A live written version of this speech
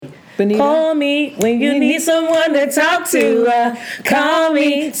Benita? Call me when you need someone to talk to. Call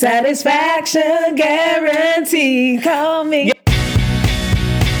me, satisfaction guarantee. Call me. Yeah.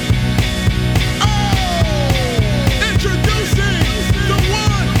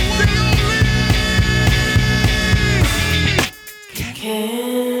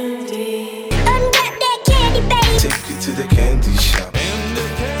 To the candy shop.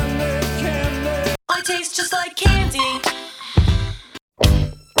 I taste just like candy.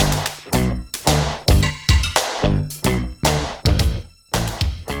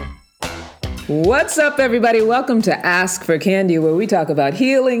 What's up, everybody? Welcome to Ask for Candy, where we talk about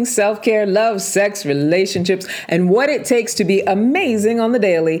healing, self-care, love, sex, relationships, and what it takes to be amazing on the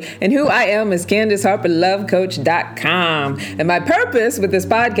daily. And who I am is Candace Harper, lovecoach.com. And my purpose with this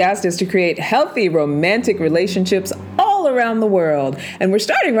podcast is to create healthy romantic relationships all around the world. And we're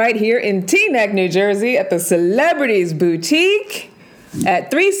starting right here in Teaneck, New Jersey at the Celebrities Boutique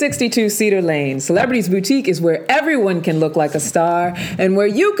at 362 Cedar Lane. Celebrities Boutique is where everyone can look like a star and where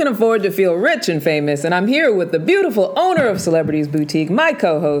you can afford to feel rich and famous. And I'm here with the beautiful owner of Celebrities Boutique, my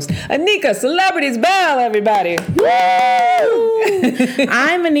co-host, Anika Celebrities Bell, everybody. Woo!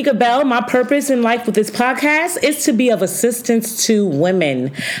 I'm Anika Bell. My purpose in life with this podcast is to be of assistance to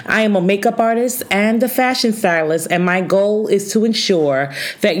women. I am a makeup artist and a fashion stylist, and my goal is to ensure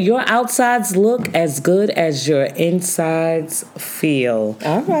that your outsides look as good as your insides feel. All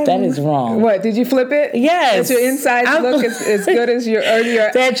right. That is wrong. What, did you flip it? Yes. That your insides look as good as your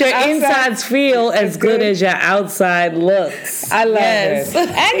that your outside insides feel as good as your outside looks. I love it.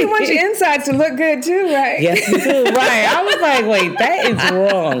 And you want your insides to look good too, right? Yes, you do. Right. I was like, wait, that is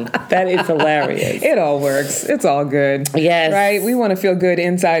wrong. That is hilarious. It all works. It's all good. Yes. Right? We want to feel good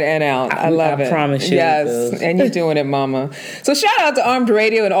inside and out. I love it. I promise you. Yes. And you're doing it, mama. So shout out to Armed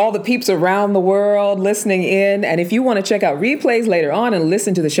Radio and all the peeps around the world listening in. And if you want to check out replays later on and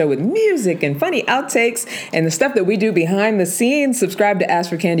listen to the show with music and funny outtakes and the stuff that we do behind the scenes, subscribe to Ask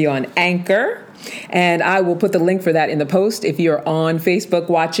for Candy on Anchor. And I will put the link for that in the post if you're on Facebook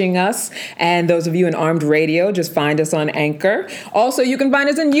watching us. And those of you in Armed Radio, just find us on Anchor. Also, you can find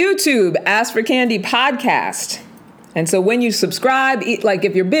us on YouTube, Ask for Candy Podcast. And so when you subscribe, like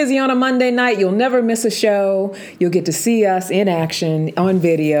if you're busy on a Monday night, you'll never miss a show. You'll get to see us in action on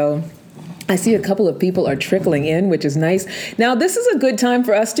video. I see a couple of people are trickling in, which is nice. Now, this is a good time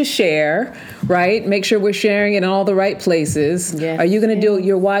for us to share, right? Make sure we're sharing it in all the right places. Yes, are you going to do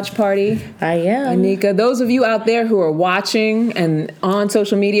your watch party? I am. Anika, those of you out there who are watching and on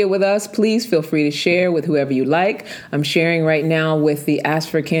social media with us, please feel free to share with whoever you like. I'm sharing right now with the Ask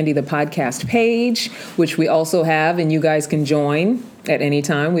for Candy, the podcast page, which we also have, and you guys can join at any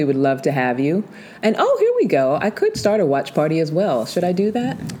time. We would love to have you. And here we go. I could start a watch party as well. Should I do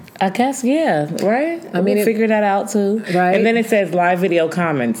that? I guess, yeah, right? I mean, we'll figure that out too. Right. And then it says live video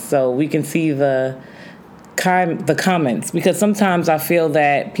comments, so we can see the comments, because sometimes I feel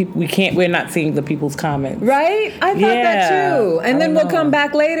that we're not seeing the people's comments. Right? I thought that too. And then we'll come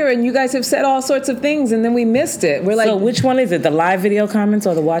back later and you guys have said all sorts of things and then we missed it. We're like, so which one is it? The live video comments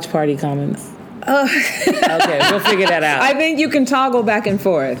or the watch party comments? Okay, we'll figure that out. I think you can toggle back and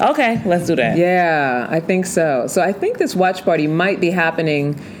forth. Okay, let's do that. Yeah, I think so. So I think this watch party might be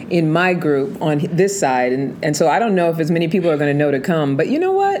happening in my group on this side. And so I don't know if as many people are going to know to come. But you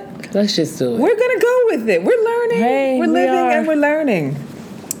know what? Let's just do it. We're going to go with it. We're learning. Hey, we're living and we're learning.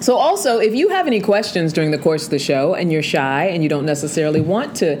 So also, if you have any questions during the course of the show and you're shy and you don't necessarily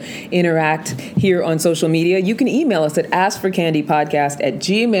want to interact here on social media, you can email us at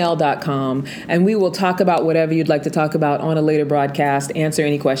askforcandypodcast@gmail.com and we will talk about whatever you'd like to talk about on a later broadcast, answer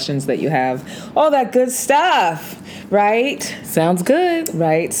any questions that you have, all that good stuff, right? Sounds good.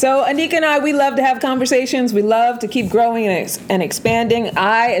 Right. So Anika and I, we love to have conversations. We love to keep growing and expanding.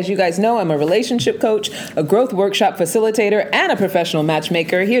 I, as you guys know, am a relationship coach, a growth workshop facilitator, and a professional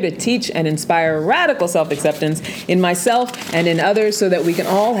matchmaker, here to teach and inspire radical self-acceptance in myself and in others so that we can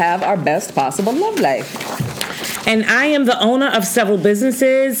all have our best possible love life. And I am the owner of several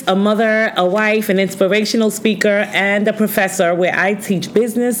businesses, a mother, a wife, an inspirational speaker, and a professor where I teach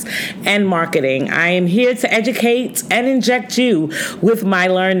business and marketing. I am here to educate and inject you with my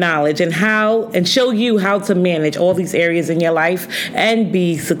learned knowledge and show you how to manage all these areas in your life and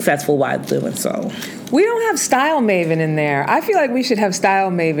be successful while doing so. We don't have Style Maven in there. I feel like we should have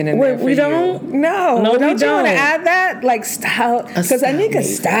Style Maven in there for we you. don't? No, No, we don't you want to don't. add that? Like style, because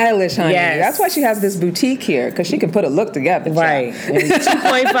Anika's stylish, honey. Yes. That's why she has this boutique here, because she can put a look together. Right. In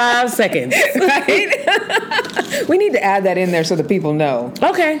 2.5 seconds. Right? We need to add that in there so the people know.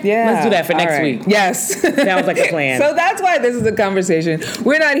 Okay. Yeah. Let's do that for All next right. week. Yes. Sounds like a plan. So that's why this is a conversation.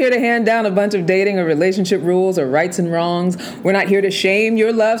 We're not here to hand down a bunch of dating or relationship rules or rights and wrongs. We're not here to shame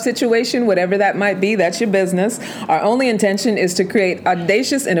your love situation, whatever that might be. That's your business. Our only intention is to create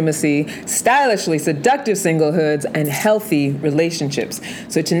audacious intimacy, stylishly seductive singlehoods, and healthy relationships.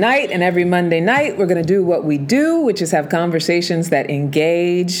 So tonight and every Monday night, we're going to do what we do, which is have conversations that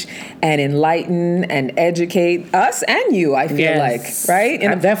engage and enlighten and educate us and you, I feel like, right?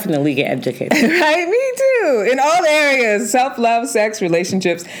 I definitely get educated. Right, me too. In all areas, self-love, sex,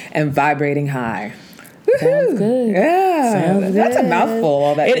 relationships, and vibrating high. Sounds good. Yeah. Sounds That's a good. mouthful,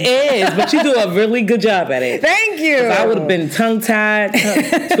 all that. It is, but you do a really good job at it. Thank you. I would have been tongue-tied,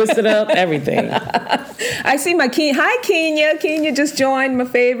 twisted up, everything. I see my Hi, Kenya. Kenya just joined, my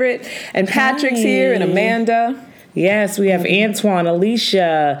favorite. And Patrick's here, and Amanda. Yes, we have Antoine,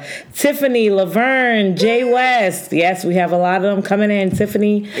 Alicia, Tiffany, Laverne, Jay West. Yes, we have a lot of them coming in.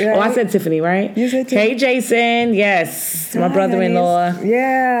 Tiffany. Right. Oh, I said Tiffany, right? You said Tiffany. Hey, Jason. Yes, my Hi, brother-in-law. honeys.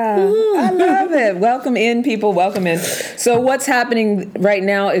 Yeah. I love it. Welcome in, people. Welcome in. So what's happening right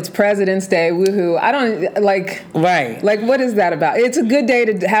now? It's President's Day. Woohoo. I don't, Right. like, what is that about? It's a good day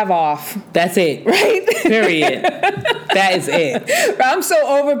to have off. That's it. Right? Period. That is it. I'm so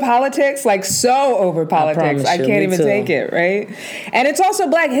over politics, like so over politics. promise I you, can't me even too. take it, right? And it's also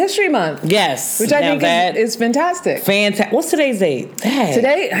Black History Month. Yes. Which I Now think that is fantastic. fantastic. What's today's date? Dang.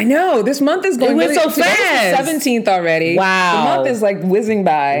 Today, I know, this month is going It went so today's fast. the 17th already. Wow. The month is like whizzing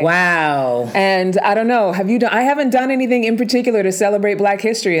by. Wow. And I don't know, have you done, I haven't done anything in particular to celebrate Black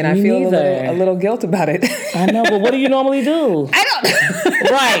history, and I Me feel neither. a little guilt about it. I know, but what do you normally do? I don't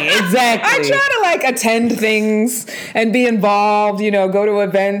Right, exactly. I try to like attend things and be involved, go to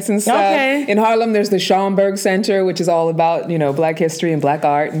events and stuff. Okay. In Harlem, there's the Schomburg Center, which is all about, Black history and Black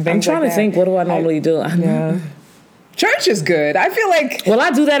art and I'm things trying like to that. think, what do I normally do? Yeah. Church is good. I feel like. Well, I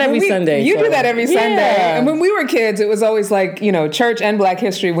do that every Sunday. You so- do that every Sunday. Yeah. And when we were kids, it was always like, church and Black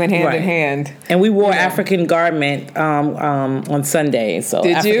history went hand in Right. hand. And we wore African garment on Sunday. So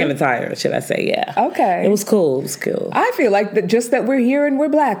Did African you? attire, should I say, yeah. Okay. It was cool. It was cool. I feel like that we're here and we're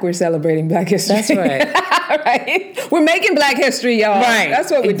Black, we're celebrating Black history. That's right. Right? We're making Black history, y'all. Right. That's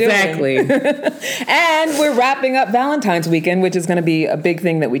what we're exactly. doing. And we're wrapping up Valentine's weekend, which is going to be a big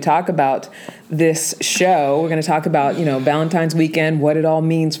thing that we talk about this show. We're going to talk about, Valentine's weekend, what it all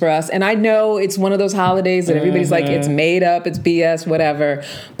means for us. And I know it's one of those holidays that everybody's like, it's made up, it's BS, whatever.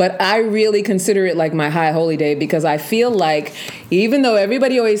 But I really consider it like my high holy day, because I feel like even though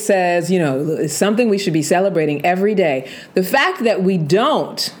everybody always says, it's something we should be celebrating every day, the fact that we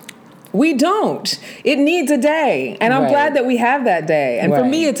don't. It needs a day. And I'm Right. glad that we have that day. And for Right.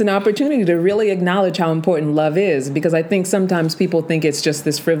 me, it's an opportunity to really acknowledge how important love is, because I think sometimes people think it's just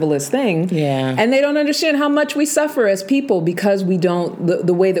this frivolous thing. Yeah. And they don't understand how much we suffer as people because we don't,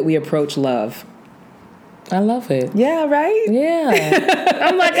 the way that we approach love. I love it. Yeah, right? Yeah.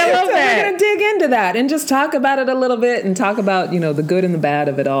 I'm like, I love So we're that. going to dig into that and just talk about it a little bit and talk about, the good and the bad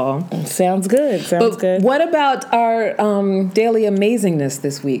of it all. Sounds good. Sounds But good. what about our daily amazingness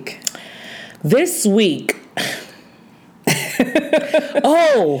this week? This week. I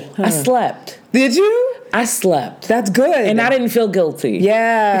slept. Did you? I slept. That's good. And I didn't feel guilty.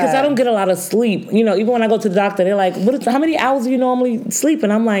 Yeah. Because I don't get a lot of sleep. Even when I go to the doctor, they're like, how many hours do you normally sleep?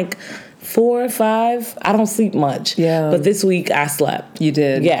 And I'm like, 4 or 5. I don't sleep much. Yeah. But this week I slept. You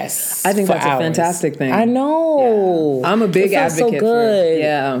did? Yes. I think for that's hours. a fantastic thing. I know. I'm a big It felt advocate so good. for it.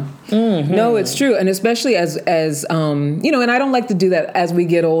 Yeah. No, it's true. And especially as and I don't like to do that as we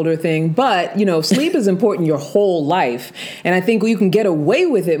get older thing, but, sleep is important your whole life. And I think you can get away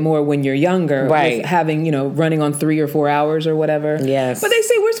with it more when you're younger. Right. With having, running on 3 or 4 hours or whatever. Yes. But they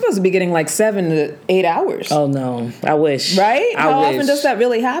say we're supposed to be getting like 7 to 8 hours. Oh, no. I wish. Right? I How wish. often does that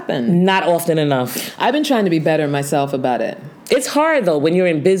really happen? Not often enough. I've been trying to be better myself about it. It's hard though when you're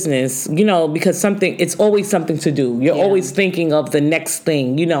in business, because it's always something to do. You're Yeah. always thinking of the next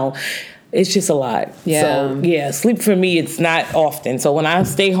thing, It's just a lot. Yeah. So, sleep for me, it's not often. So when I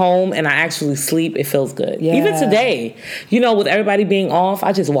stay home and I actually sleep, it feels good. Yeah. Even today, with everybody being off,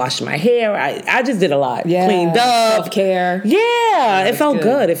 I just washed my hair. I just did a lot. Yeah. Cleaned up. Self-care. Yeah. It felt good.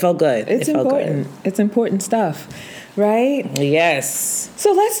 good. It felt good. It's It felt important. good. It's important stuff. right? Yes.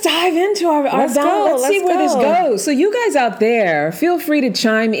 So let's dive into our Let's go, let's see let's where this go. goes. So you guys out there, feel free to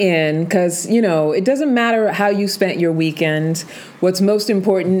chime in because, it doesn't matter how you spent your weekend. What's most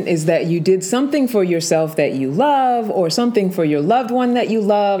important is that you did something for yourself that you love or something for your loved one that you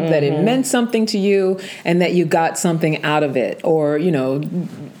love, that it meant something to you and that you got something out of it. Or,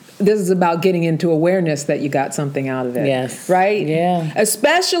 this is about getting into awareness that you got something out of it. Yes. Right? Yeah.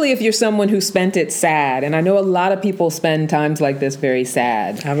 Especially if you're someone who spent it sad. And I know a lot of people spend times like this very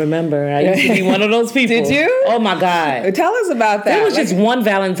sad. I remember. I used to be one of those people. Did you? Oh, my God. Tell us about that. There was just one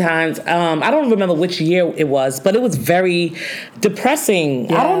Valentine's. I don't remember which year it was, but it was very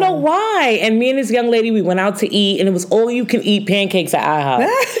depressing. I don't know why. And me and this young lady, we went out to eat, and it was all you can eat pancakes at IHOP.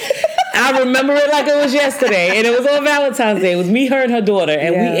 I remember it like it was yesterday, and it was on Valentine's Day. It was me, her, and her daughter,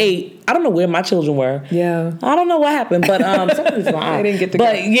 and we ate. I don't know where my children were. Yeah. I don't know what happened, but something's my eye. They didn't get to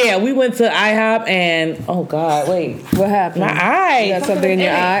But go. yeah, we went to IHOP, and oh God, wait. What happened? My eye. You got something in your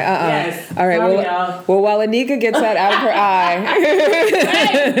eye? Yes. All right. Sorry, Well, y'all. while Anika gets that out of her eye.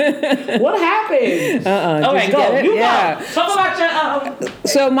 What happened? All right, you go. get it? You Yeah. go. Talk about your.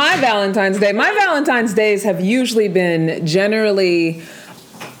 So my Valentine's days have usually been generally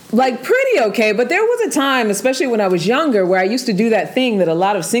like pretty okay, but there was a time, especially when I was younger, where I used to do that thing that a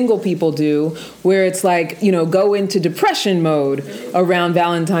lot of single people do, where it's like, go into depression mode around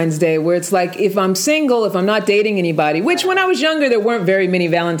Valentine's Day, where it's like, if I'm single, if I'm not dating anybody, which when I was younger, there weren't very many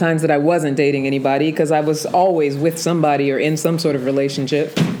Valentines that I wasn't dating anybody because I was always with somebody or in some sort of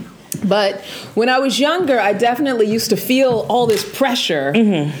relationship. But when I was younger, I definitely used to feel all this pressure,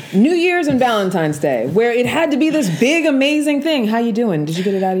 New Year's and Valentine's Day, where it had to be this big, amazing thing. How you doing? Did you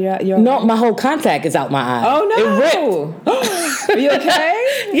get it out of your No, my whole contact is out my eye. Oh, no. It ripped. Are you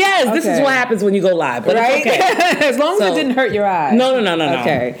okay? Yes, this is Okay. what happens when you go live, but Right? it's okay. As long as So- it didn't hurt your eye. No.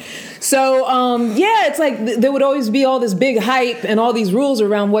 Okay. So, it's like there would always be all this big hype and all these rules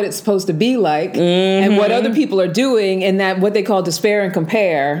around what it's supposed to be like and what other people are doing and that what they call despair and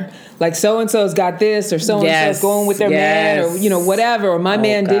compare. Like so-and-so's got this or so-and-so's Yes, going with their man or, whatever. Or my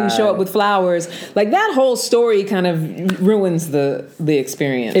man didn't show God. up with flowers. Like that whole story kind of ruins the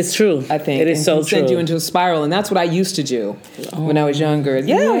experience. It's true. I think. It is and so can send true. you into a spiral. And that's what I used to do when I was younger.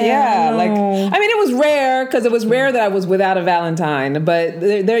 Yeah, Yeah. no. Like, I mean, it was rare because it was rare that I was without a Valentine. But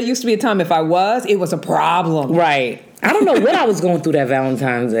there used to be a time if I was, it was a problem. Right. I don't know what I was going through that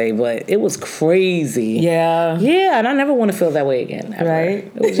Valentine's Day, but it was crazy. Yeah. Yeah, and I never want to feel that way again. Ever.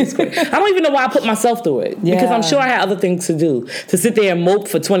 Right. It was just crazy. I don't even know why I put myself through it. Because Yeah. I'm sure I had other things to do. To sit there and mope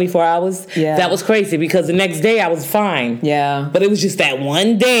for 24 hours, Yeah. that was crazy because the next day I was fine. Yeah. But it was just that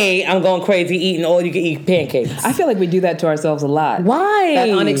one day I'm going crazy eating all you can eat pancakes. I feel like we do that to ourselves a lot. Why? That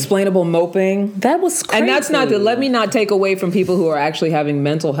unexplainable moping. That was crazy. And that's let me not take away from people who are actually having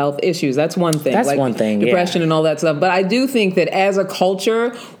mental health issues. That's one thing. That's one thing, Depression and all that stuff. But I do think that as a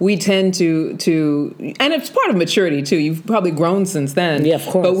culture, we tend to, and it's part of maturity too. You've probably grown since then. Yeah, of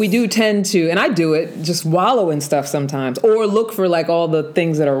course. But we do tend to, and I do it, just wallow in stuff sometimes, or look for like all the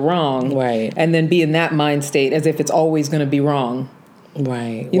things that are wrong. Right. And then be in that mind state as if it's always going to be wrong.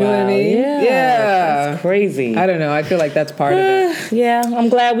 Right. You know what I mean? Yeah. Yeah. That's crazy. I don't know. I feel like that's part of it. Yeah, I'm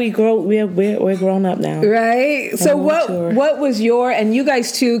glad we're grown up now. Right. So mature. what was your, and you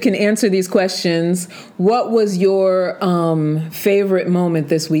guys too can answer these questions. What was your favorite moment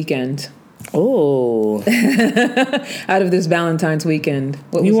this weekend Oh, out of this Valentine's weekend?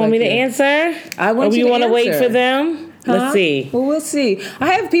 What you was want like me to your- answer? I want or you you to want to wait answer. for them? Huh? Let's see. Well, we'll see.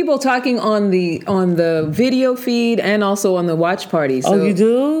 I have people talking on the video feed and also on the watch party. So, Oh, you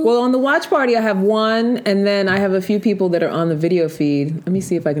do? Well, on the watch party, I have one, and then I have a few people that are on the video feed. Let me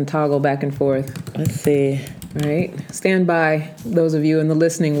see if I can toggle back and forth. Let's see. All right, stand by, those of you in the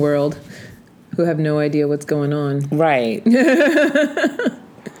listening world who have no idea what's going on. Right.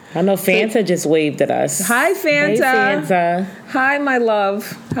 I know Fanta just waved at us. Hi, Fanta. Hey, Fanta. Hi, my love.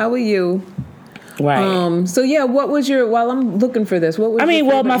 How are you? Right. So yeah, what was your? While I'm looking for this, what was? I mean,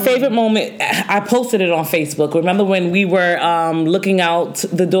 your well, my favorite moment, I posted it on Facebook. Remember when we were looking out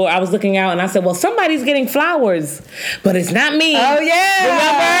the door? I was looking out and I said, well, somebody's getting flowers, but it's not me. Oh yeah,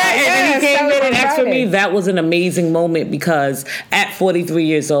 Remember? And then he Yes, came that in was and on asked for me. Friday. That was an amazing moment because at 43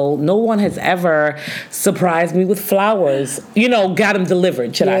 years old, no one has ever surprised me with flowers. Got them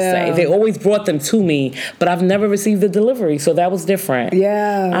delivered, should I say. Yeah. They always brought them to me, but I've never received the delivery, so that was different.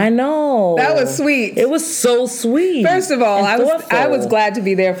 Yeah, I know. that was sweet. It was so sweet. First of all, and I was thoughtful. glad to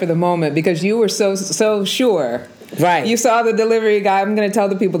be there for the moment because you were so sure Right. You saw the delivery guy. I'm going to tell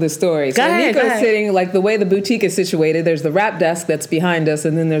the people this story. So Go ahead. Nico's sitting, like the way the boutique is situated, there's the wrap desk that's behind us,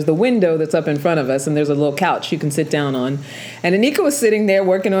 and then there's the window that's up in front of us, and there's a little couch you can sit down on. And Anika was sitting there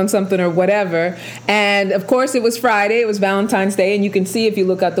working on something or whatever. And of course, it was Friday. It was Valentine's Day. And you can see, if you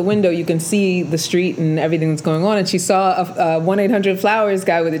look out the window, you can see the street and everything that's going on. And she saw a 1-800-Flowers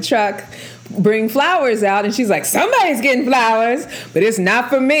guy with a truck bring flowers out. And she's like, somebody's getting flowers, but it's not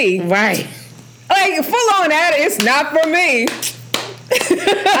for me. Right. Like, full on at it, it's not for me. You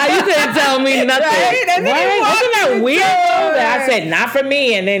couldn't tell me nothing. Right? And then Right? Wasn't that weird? That I said, not for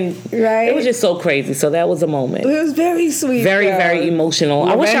me. And then it was just so crazy. So that was a moment. It was very sweet. Very, though. very emotional.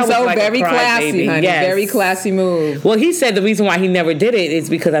 I wish I was Lorenzo, like very a classy, crybaby. honey. Yes. Very classy move. Well, he said the reason why he never did it is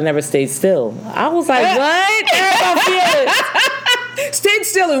because I never stayed still. I was like, what? Stayed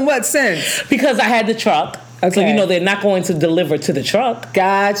still in what sense? Because I had the truck. Okay. So, they're not going to deliver to the truck.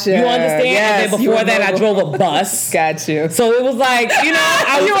 Gotcha. You understand? Yes, and then before that, I drove a bus. Got you. So it was like,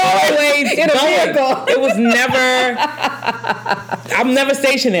 I was always in a going. vehicle. It was never, I'm never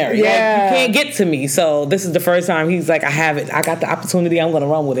stationary. Yeah. Like, you can't get to me. So this is the first time he's like, I have it. I got the opportunity. I'm going to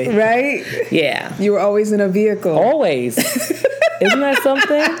run with it. Right? Yeah. You were always in a vehicle. Always. Isn't that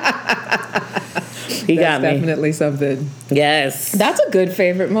something? He got me. Definitely something. Yes. That's a good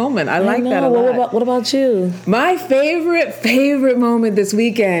favorite moment. I like that a lot. What about you? My favorite moment this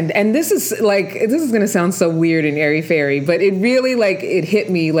weekend, and this is going to sound so weird and airy-fairy, but it really, it hit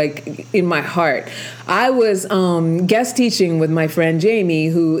me, in my heart. I was guest teaching with my friend Jamie,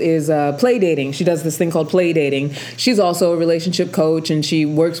 who is play dating. She does this thing called play dating. She's also a relationship coach, and she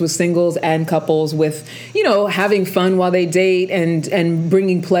works with singles and couples with, having fun while they date and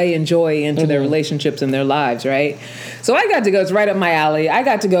bringing play and joy into their relationships and their lives, right? So I got to go. It's right up my alley. I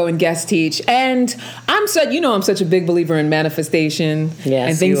got to go and guest teach, and I'm such a big believer in manifestation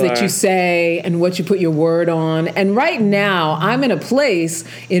and things that you say and what you put your word on. And right now, I'm in a place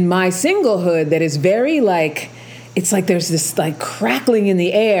in my singlehood that is very it's like there's this crackling in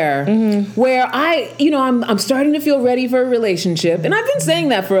the air where I'm starting to feel ready for a relationship. And I've been saying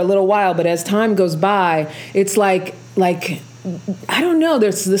that for a little while, but as time goes by, it's like I don't know,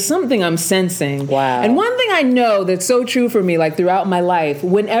 there's something I'm sensing. Wow. And one thing I know that's so true for me, throughout my life,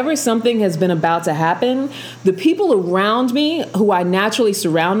 whenever something has been about to happen, the people around me who I naturally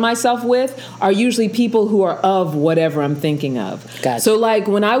surround myself with are usually people who are of whatever I'm thinking of. Gotcha. So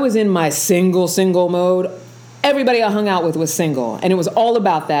when I was in my single mode, everybody I hung out with was single, and it was all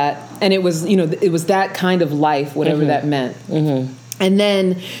about that. And it was, it was that kind of life, whatever that meant. Mm-hmm. And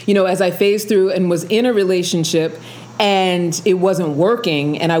then, as I phased through and was in a relationship and it wasn't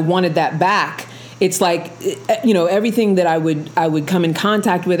working and I wanted that back, it's everything that I would come in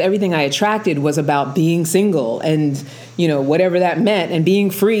contact with, everything I attracted was about being single and, whatever that meant, and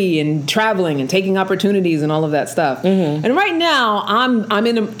being free and traveling and taking opportunities and all of that stuff. Mm-hmm. And right now I'm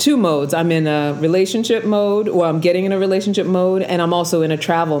in two modes. I'm in a relationship mode, or I'm getting in a relationship mode, and I'm also in a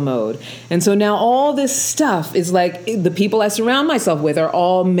travel mode. And so now all this stuff is the people I surround myself with are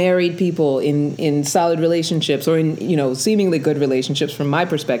all married people in solid relationships, or in, seemingly good relationships from my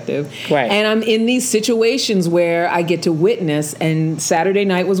perspective. Right. And I'm in these situations where I get to witness, and Saturday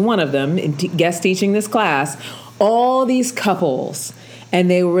night was one of them, guest teaching this class, all these couples, and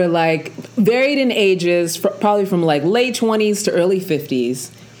they were varied in ages, probably from late 20s to early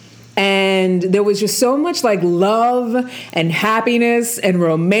 50s. And there was just so much love and happiness and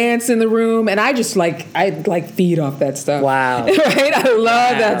romance in the room. And I just I feed off that stuff. Wow. Right? I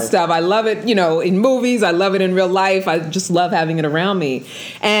love that stuff. I love it, in movies. I love it in real life. I just love having it around me.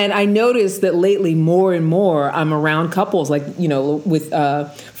 And I noticed that lately more and more I'm around couples with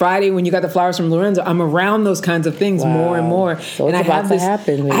Friday when you got the flowers from Lorenzo, I'm around those kinds of things more and more. So and it's about to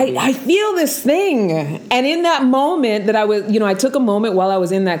happen. Maybe. I feel this thing. And in that moment that I was, I took a moment while I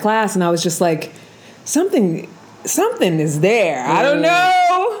was in that class, and I was just something is there. I don't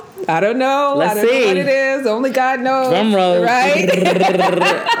know. Let's I don't see. know what it is. Only God knows. Drum roll. Right?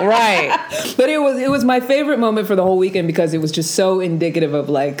 Right. But it was my favorite moment for the whole weekend because it was just so indicative of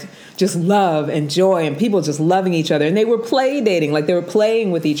just love and joy and people just loving each other. And they were play dating, they were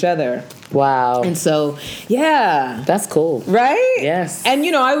playing with each other. Wow. And so, yeah. That's cool. Right? Yes. And,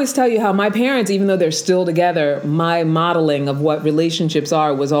 I always tell you how my parents, even though they're still together, my modeling of what relationships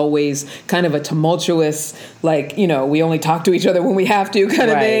are was always kind of a tumultuous, we only talk to each other when we have to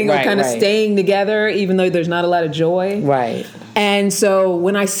kind of thing, or kind of staying together, even though there's not a lot of joy. Right. And so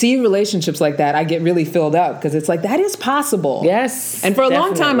when I see relationships like that, I get really filled up because it's like, that is possible. Yes. And for a long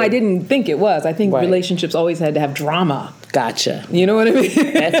time, definitely. I didn't think it was. I think Right. relationships always had to have drama. Gotcha. You know what I mean?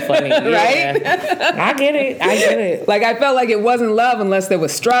 That's funny. Right? Yeah. I get it. Like, I felt like it wasn't love unless there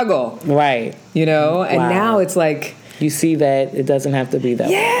was struggle, Right. you know? And Wow. now it's like, You see that it doesn't have to be that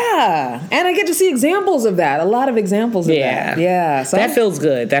way. yeah. And I get to see examples of that. A lot of examples of Yeah. that. Yeah. So That feels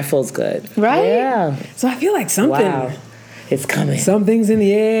good. right? Yeah. So I feel like something. Wow. It's coming. Something's in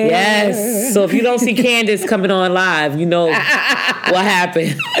the air. Yes. So if you don't see Candace coming on live, you know what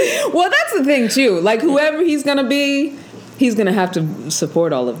happened. Well, that's the thing too. Like, whoever he's gonna be, he's gonna have to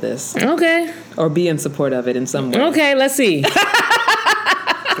support all of this Okay. or be in support of it in some way. Okay, let's see.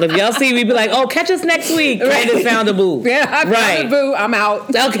 If y'all see me, be like, oh, catch us next week. Candace found a boo. Yeah, I found Right. a boo. I'm out.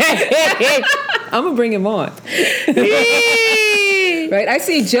 Okay. I'm gonna bring him on. Yay. Right. I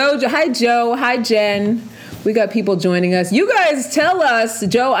see Joe. Hi, Joe. Hi, Jen. We got people joining us. You guys tell us,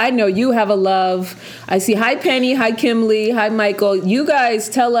 Joe, I know you have a love. I see hi Penny, hi Kimley, hi Michael. You guys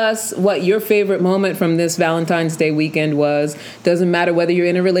tell us what your favorite moment from this Valentine's Day weekend was. Doesn't matter whether you're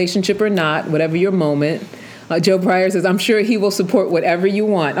in a relationship or not, whatever your moment. Joe Pryor says, I'm sure he will support whatever you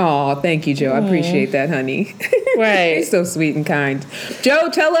want. Oh, thank you, Joe. I appreciate that, honey. Right. He's so sweet and kind. Joe,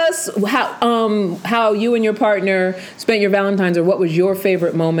 tell us how you and your partner spent your Valentine's, or what was your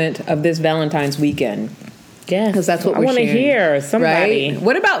favorite moment of this Valentine's weekend? Yes. Because that's what I we're want to sharing, hear somebody. Right?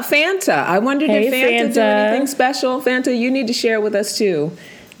 What about Fanta? I wondered Hey, if Fanta did Fanta. anything special. Fanta, you need to share with us too.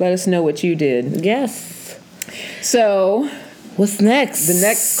 Let us know what you did. Yes. So, What's next? the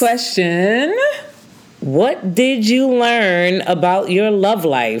next question. What did you learn about your love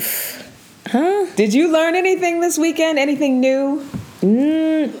life? Huh? Did you learn anything this weekend? Anything new?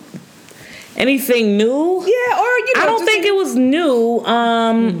 Anything new? Yeah, or you know, I don't just think it was new.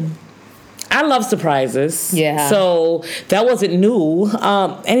 I love surprises. Yeah. So that wasn't new.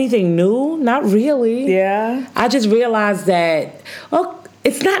 Anything new? Not really. Yeah. I just realized that,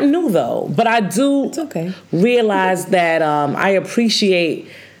 it's not new though, but I do It's okay. realize that I appreciate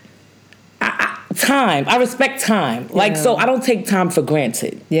time. I respect time. Like, Yeah. so I don't take time for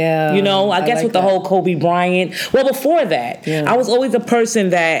granted. Yeah, You know, I guess like with the that. whole Kobe Bryant. Well, before that, Yeah. I was always a person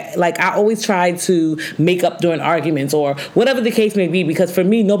that, like, I always tried to make up during arguments or whatever the case may be, because for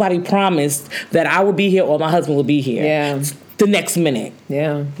me, nobody promised that I would be here or my husband would be here. Yeah. The next minute.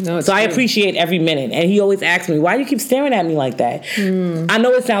 Yeah. No, it's So I true. appreciate every minute. And he always asks me, why do you keep staring at me like that? I know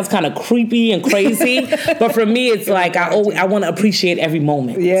it sounds kind of creepy and crazy, but for me, it's like I want to appreciate every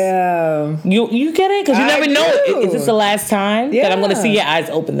moment. Yeah. You get it? Because you I never know. do. Is this the last time that I'm going to see your eyes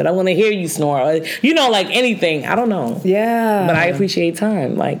open, that I'm going to hear you snore? Or, like anything. I don't know. Yeah. But I appreciate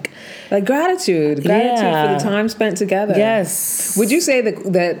time. Like gratitude. Gratitude Yeah. for the time spent together. yes. Would you say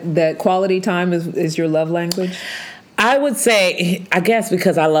that quality time is your love language? I would say, I guess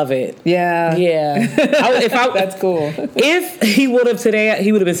because I love it. Yeah. Yeah. That's cool. If he would have today,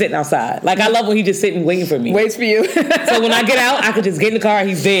 he would have been sitting outside. Like, I love when he just sitting waiting for me. Waits for you. So when I get out, I could just get in the car.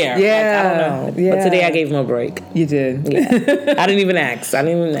 He's there. Yeah. Like, I don't know. Yeah. But today I gave him a break. You did. Yeah. I didn't even ask. I'm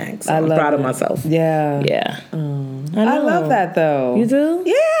love proud of it. myself. Yeah. Yeah. I love that though. You do?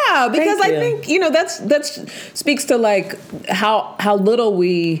 Yeah, because Thank I you. think that's speaks to like how little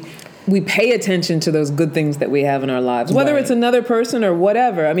we pay attention to those good things that we have in our lives, whether Right. it's another person or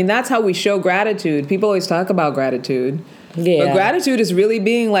whatever. I mean, that's how we show gratitude. People always talk about gratitude. Yeah. But gratitude is really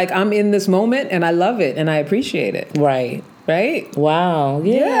being like, I'm in this moment and I love it and I appreciate it. Right. Right? Wow.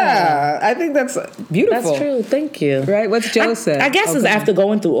 Yeah. I think that's beautiful. That's true. Thank you. Right? What's Joe said? I guess it's Okay. after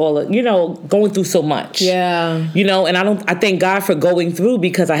going through going through so much. Yeah. And I thank God for going through,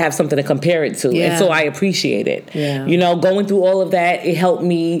 because I have something to compare it to. Yeah. And so I appreciate it. Yeah. Going through all of that, it helped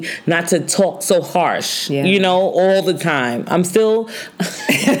me not to talk so harsh, Yeah. all the time. I'm still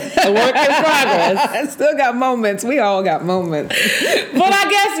a work in progress. I still got moments. We all got moments. But I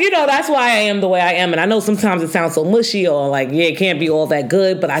guess, that's why I am the way I am. And I know sometimes it sounds so mushy or like, it can't be all that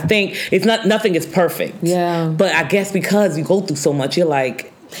good. But I think nothing is perfect. Yeah. But I guess because you go through so much, you're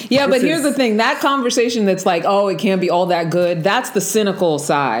like, Yeah, but this here's is- the thing. That conversation that's like, oh, it can't be all that good. That's the cynical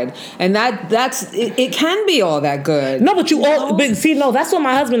side. And it can be all that good. No, but that's what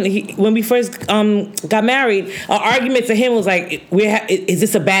my husband, when we first got married, our argument to him was like, is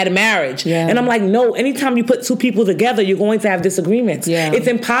this a bad marriage? Yeah. And I'm like, no, anytime you put two people together, you're going to have disagreements. Yeah. It's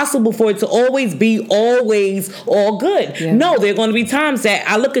impossible for it to always be all good. Yeah. No, there are going to be times that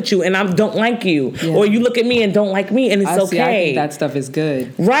I look at you and I don't like you, Yeah. or you look at me and don't like me, and it's I okay. think that stuff is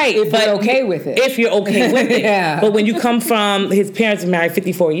good. Right. If you're okay with it. If you're okay with it. Yeah. But when you come from, his parents were married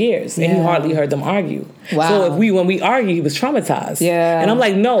 54 years, and he Yeah. hardly heard them argue. Wow. So when we argue, he was traumatized. Yeah. And I'm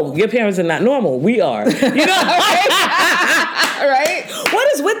like, no, your parents are not normal. We are. You know? Right?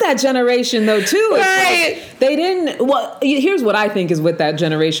 What is with that generation though too? It's Right. like they didn't. Well, here's what I think is with that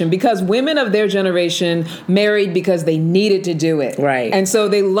generation, because women of their generation married because they needed to do it. Right. And so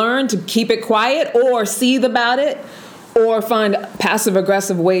they learned to keep it quiet or seethe about it or find passive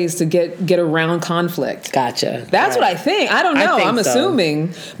aggressive ways to get around conflict. Gotcha. That's what I think. I don't know. think I'm so.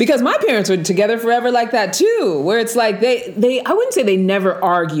 assuming, because my parents were together forever like that too, where it's like they I wouldn't say they never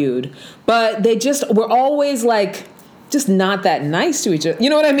argued, but they just were always like just not that nice to each other. You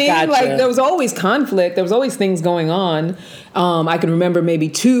know what I mean? Gotcha. Like there was always conflict. There was always things going on. I can remember maybe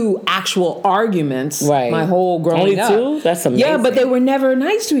 2 actual arguments Right. my whole growing Only up. 2? That's amazing. Yeah, but they were never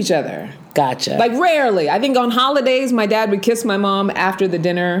nice to each other. Gotcha. Like rarely. I think on holidays, my dad would kiss my mom after the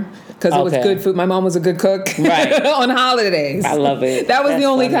dinner because it was Okay. good food. My mom was a good cook. Right. On holidays. I love it. That was That's the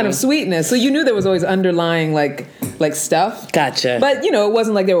only funny. kind of sweetness. So you knew there was always underlying like stuff. Gotcha. But it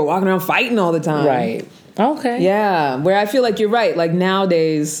wasn't like they were walking around fighting all the time. right. Okay. Yeah. Where I feel like you're right. Like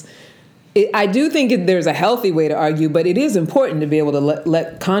nowadays, I do think there's a healthy way to argue, but it is important to be able to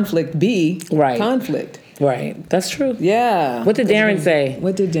let conflict be Right. conflict. Right. That's true. Yeah. What did Darren say?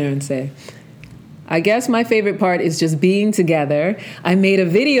 What did Darren say? I guess my favorite part is just being together. I made a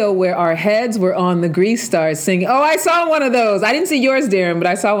video where our heads were on the Grease Stars singing. Oh, I saw one of those. I didn't see yours, Darren, but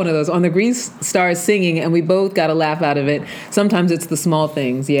I saw one of those on the Grease Stars singing, and we both got a laugh out of it. Sometimes it's the small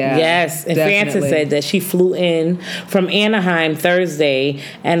things. Yeah. Yes, and definitely. Fanta said that she flew in from Anaheim Thursday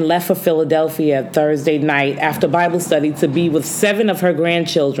and left for Philadelphia Thursday night after Bible study to be with 7 of her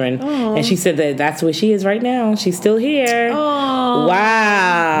grandchildren. And she said that that's where she is right now. She's still here. Aw.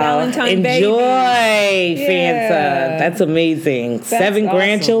 Wow. Valentine baby. Enjoy, Yeah. Fanta. That's amazing. 7 awesome.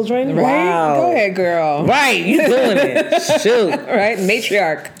 grandchildren? Right? Wow. Go ahead, girl. Right, you doing it. Shoot. Right?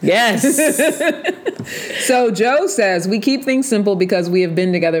 Matriarch. Yes. So Joe says, we keep things simple because we have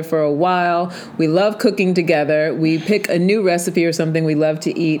been together for a while. We love cooking together. We pick a new recipe or something we love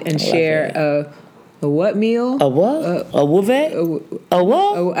to eat and share a what meal? A what? A wuvette? A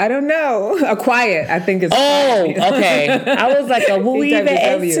what? Oh, I don't know. A quiet, I think it's Oh, quiet meal. okay. I was like, a woo He typed it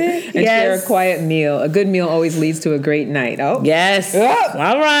W. exit? And share a quiet meal. A good meal always leads to a great night. Oh, Yes. Oh.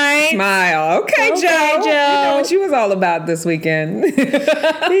 All right. Smile. Okay, Okay, Joe. You know Joe. what she was all about this weekend.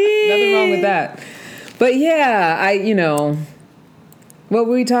 Nothing wrong with that. But yeah, what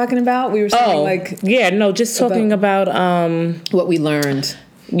were we talking about? We were saying just talking about what we learned.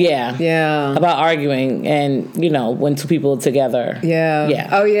 Yeah. about arguing and when 2 people are together. Yeah.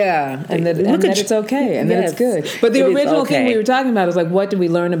 Oh, yeah. And that it's okay and that it's Yes. good. But the It is original thing okay. we were talking about is like, what did we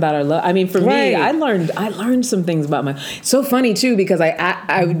learn about our love? I mean, for me, Right. I learned some things about it's so funny too, because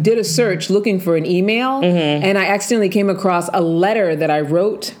I did a search looking for an email and I accidentally came across a letter that I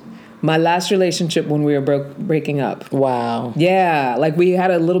wrote my last relationship when we were breaking up. Wow. Yeah, like we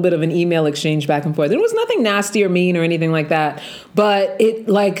had a little bit of an email exchange back and forth. There was nothing nasty or mean or anything like that. But it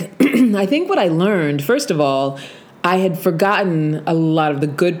I think what I learned, first of all, I had forgotten a lot of the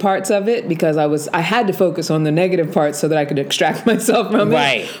good parts of it because I had to focus on the negative parts so that I could extract myself from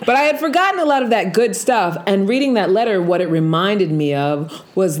Right. it. But I had forgotten a lot of that good stuff. And reading that letter, what it reminded me of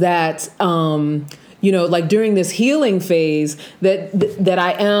was that like during this healing phase that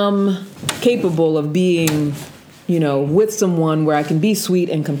I am capable of being, with someone where I can be sweet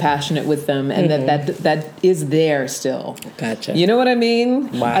and compassionate with them and that is there still. Gotcha. You know what I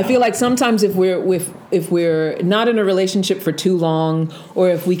mean? Wow. I feel like sometimes if we're not in a relationship for too long, or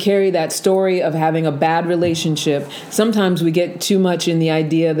if we carry that story of having a bad relationship, sometimes we get too much in the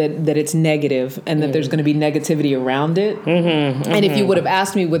idea that it's negative and that there's going to be negativity around it. And if you would have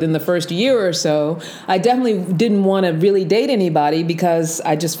asked me within the first year or so, I definitely didn't want to really date anybody because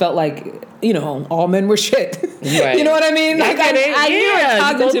I just felt like, all men were shit. Right. You know what I mean? Like I knew you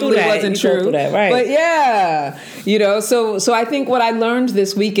it go through cognitively that. wasn't You go true. through that, right. But yeah, so I think what I learned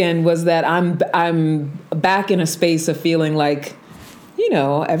this weekend was that I'm back in a space of feeling like,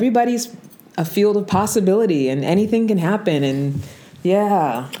 everybody's a field of possibility and anything can happen. And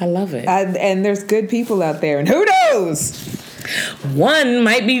yeah, I love it. and there's good people out there, and who knows? One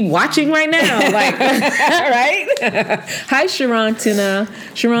might be watching right now. Like, Right? Hi,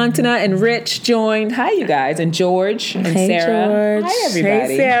 Sharontina and Rich joined. Hi, you guys. And George and hey, Sarah. George. Hi, everybody.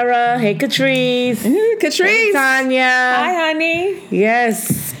 Hey, Sarah. Hey, Catrice. Catrice. Hey, Tanya. Hi, honey.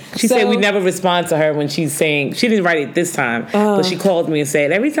 Yes. She said we never respond to her when she's saying, she didn't write it this time, but she called me and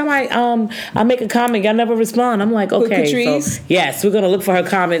said, every time I make a comment, y'all never respond. I'm like, okay. Catrice? So, yes, we're going to look for her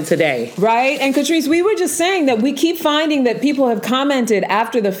comment today. Right? And Catrice, we were just saying that we keep finding that people have commented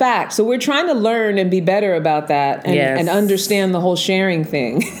after the fact. So we're trying to learn and be better about that and understand the whole sharing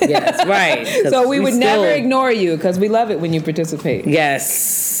thing. Yes, right. So we would never ignore you because we love it when you participate.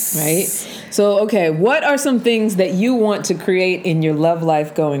 Yes. Right? So, okay, what are some things that you want to create in your love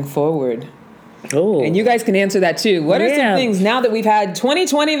life going forward? Oh. And you guys can answer that too. What are some things, now that we've had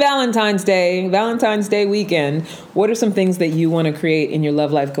 2020 Valentine's Day weekend, what are some things that you want to create in your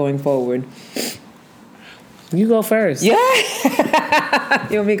love life going forward? You go first. Yeah.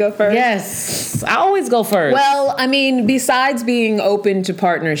 You want me to go first? Yes. I always go first. Well, I mean, besides being open to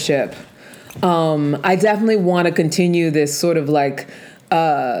partnership, I definitely want to continue this sort of like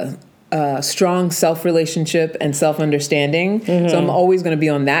strong self-relationship and self-understanding. So I'm always going to be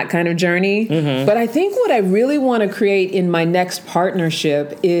on that kind of journey. But I think what I really want to create in my next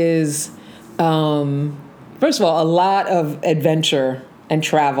partnership is, first of all, a lot of adventure and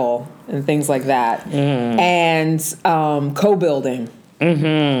travel and things like that. And co-building.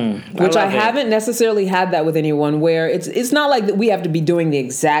 Which I haven't necessarily had that with anyone, where it's not like that we have to be doing the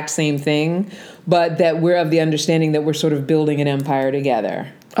exact same thing, but that we're of the understanding that we're sort of building an empire together.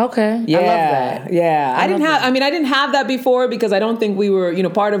 Okay. Yeah, I love that. Yeah. I didn't have that before because I don't think we were,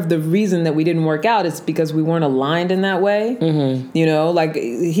 part of the reason that we didn't work out is because we weren't aligned in that way. Like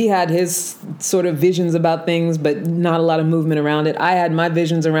he had his sort of visions about things, but not a lot of movement around it. I had my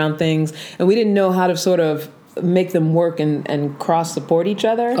visions around things, and we didn't know how to sort of make them work and cross support each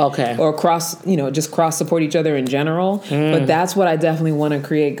other. Okay. Or just cross support each other in general. But that's what I definitely want to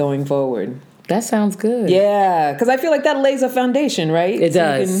create going forward. That sounds good. Yeah, because I feel like that lays a foundation, right? It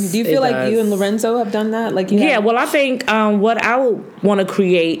does. Do you feel like you and Lorenzo have done that? Well, I think what I would want to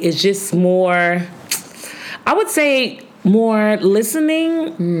create is just more, I would say more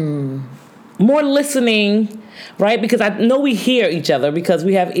listening. More listening. Right? Because I know we hear each other because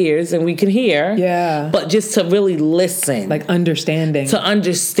we have ears and we can hear. Yeah. But just to really listen. Like understanding. To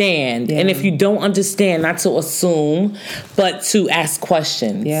understand. Yeah. And if you don't understand, not to assume, but to ask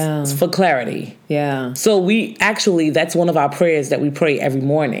questions. Yeah. For clarity. Yeah. So that's one of our prayers that we pray every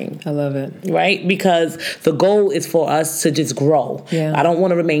morning. I love it. Right? Because the goal is for us to just grow. Yeah. I don't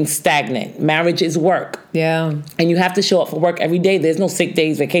want to remain stagnant. Marriage is work. Yeah. And you have to show up for work every day. There's no sick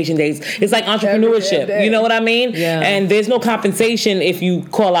days, vacation days. It's like entrepreneurship. Every you know what I mean? Yeah. And there's no compensation if you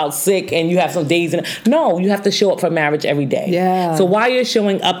call out sick and you have some days. No, you have to show up for marriage every day. Yeah. So while you're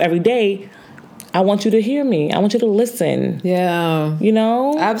showing up every day, I want you to hear me. I want you to listen. Yeah.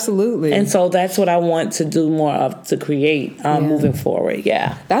 Absolutely. And so that's what I want to do more of, to create moving forward.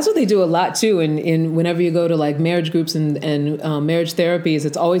 Yeah. That's what they do a lot too. In whenever you go to like marriage groups and marriage therapies,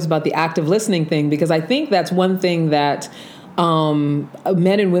 it's always about the active listening thing, because I think that's one thing that men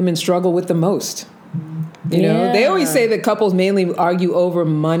and women struggle with the most. They always say that couples mainly argue over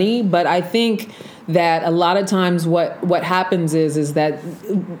money, but I think that a lot of times what happens is that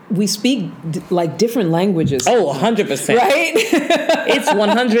we speak like different languages. Oh, 100%. Right? It's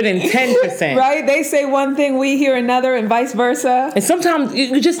 110%. Right? They say one thing, we hear another, and vice versa. And sometimes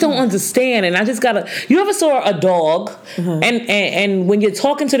you just don't understand, and I just gotta. You ever saw a dog, and when you're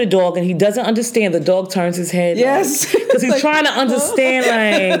talking to the dog and he doesn't understand, the dog turns his head. Yes, because he's trying to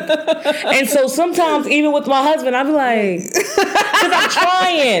understand. And so sometimes even with my husband, I'm like, because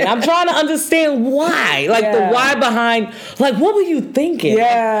I'm trying to understand why, the why behind, what were you thinking?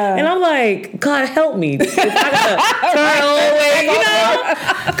 Yeah, and I'm like, God help me. If I gotta turn all the way,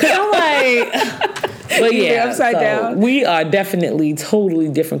 because I'm like. But yeah, upside down. We are definitely totally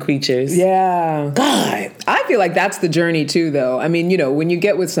different creatures. Yeah. God. I feel like that's the journey too, though. I mean, when you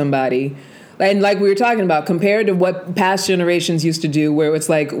get with somebody, and like we were talking about, compared to what past generations used to do, where it's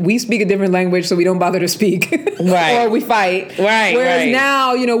like we speak a different language so we don't bother to speak. Right. Or we fight. Right. Whereas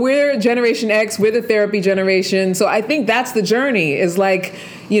now, we're Generation X, we're the therapy generation. So I think that's the journey, is like,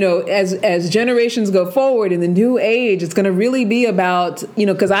 as generations go forward in the new age, it's going to really be about,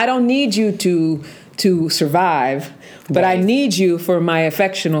 because I don't need you to survive, but I need you for my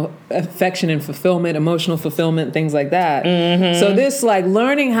affection and fulfillment, emotional fulfillment, things like that. So this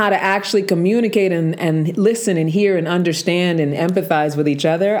learning how to actually communicate and listen and hear and understand and empathize with each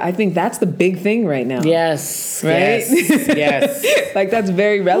other, I think that's the big thing right now. Yes. Right? Yes. That's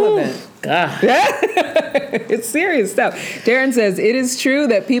very relevant. Ooh. God. It's serious stuff. Darren says, it is true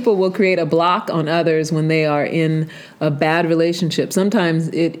that people will create a block on others when they are in a bad relationship. Sometimes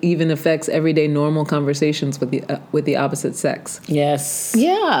it even affects everyday normal conversations with the opposite sex. Yes.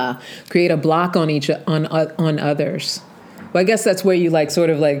 Yeah. Create a block on others. Well, I guess that's where you like sort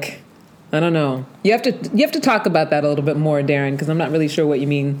of like, I don't know. You have to talk about that a little bit more, Darren, because I'm not really sure what you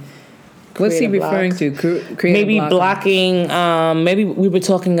mean. What's he Creative referring block. to? Maybe blocking. Maybe we were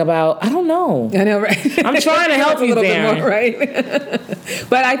talking about. I don't know. I know, right? I'm trying to help a you, little bit Darren. more, right?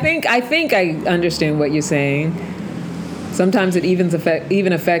 But I think I understand what you're saying. Sometimes it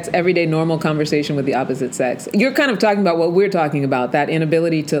even affects everyday normal conversation with the opposite sex. You're kind of talking about what we're talking about, that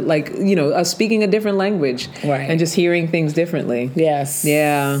inability to, like, us speaking a different language, Right. and just hearing things differently. Yes.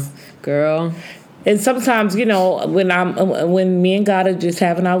 Yeah, girl. And sometimes, when me and God are just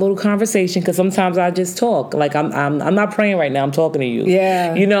having our little conversation, because sometimes I just talk. Like, I'm not praying right now. I'm talking to you.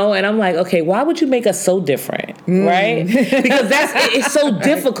 Yeah. And I'm like, okay, why would you make us so different? Right? Because it's so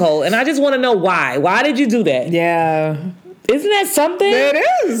difficult. And I just want to know why. Why did you do that? Yeah. Isn't that something? It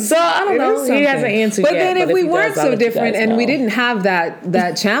is. So I don't It know. is He hasn't something. answered but yet. then if he we does, weren't I'll so let you different guys and we know. didn't have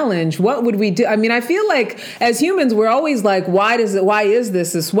that challenge, what would we do? I mean, I feel like as humans, we're always like, why is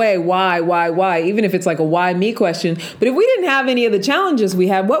this way? Why? Even if it's like a why me question. But if we didn't have any of the challenges we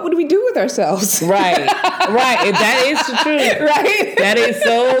have, what would we do with ourselves? Right. Right. That is true. Right? That is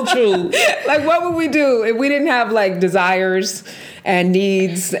so true. Like, what would we do if we didn't have like desires and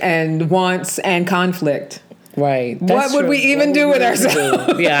needs and wants and conflict? Right. What would we even do with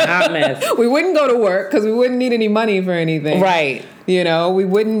ourselves? Yeah, hot mess. We wouldn't go to work because we wouldn't need any money for anything. Right. We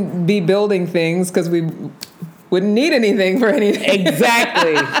wouldn't be building things because we wouldn't need anything for anything.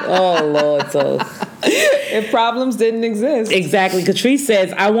 Exactly. Oh, Lord. So If problems didn't exist. exactly. Catrice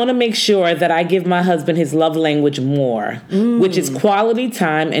says, I want to make sure that I give my husband his love language more, which is quality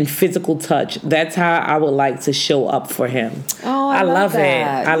time and physical touch. That's how I would like to show up for him. Oh, I love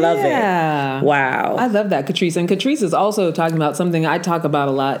that. it. I love Yeah. it. Wow. I love that, Catrice. And Catrice is also talking about something I talk about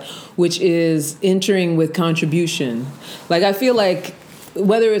a lot, which is entering with contribution. Like, I feel like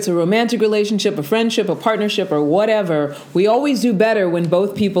whether it's a romantic relationship, a friendship, a partnership, or whatever, we always do better when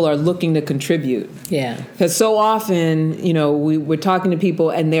both people are looking to contribute. Yeah. Because so often, we're talking to people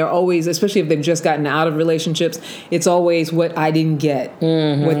and they're always, especially if they've just gotten out of relationships, it's always what I didn't get,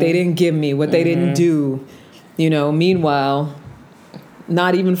 what they didn't give me, what they didn't do. Meanwhile,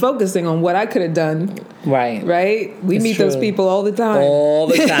 not even focusing on what I could have done. Right. Right? We It's meet those true. people all the time. All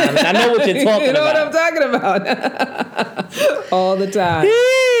the time. I know what you're talking You know about. what I'm talking about? All the time.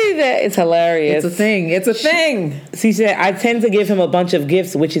 It's hilarious. It's a thing. It's a thing. She said, I tend to give him a bunch of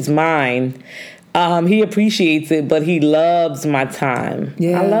gifts, which is mine. He appreciates it, but he loves my time.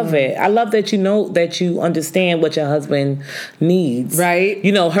 Yeah. I love it. I love that that you understand what your husband needs. Right.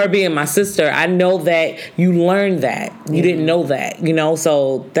 Her being my sister, I know that you learned that. You didn't know that,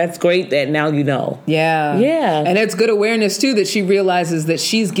 so that's great that now you know. Yeah. Yeah. And it's good awareness, too, that she realizes that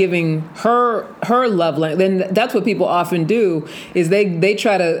she's giving her love language. Then that's what people often do is they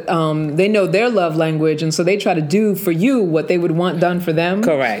try to, they know their love language, and so they try to do for you what they would want done for them.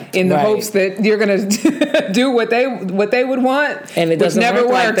 Correct. In the Right. hopes that you're going to do what they would want. And it doesn't which never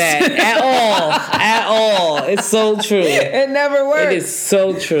work works. like that at all. At all. It's so true. It never works. It is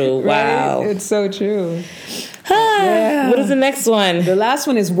so true. Wow. Right? It's so true. What is the next one? The last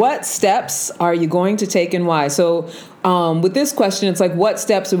one is, what steps are you going to take and why? So with this question, it's like, what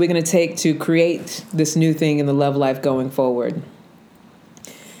steps are we going to take to create this new thing in the love life going forward?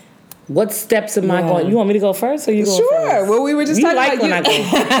 What steps am I Yeah. going? You want me to go first or you go Sure. first? Well, we were just You talking like about when I go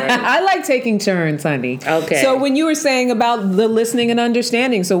first, right? I like taking turns, honey. Okay. So when you were saying about the listening and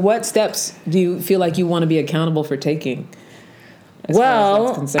understanding, so what steps do you feel like you want to be accountable for taking? As far as that's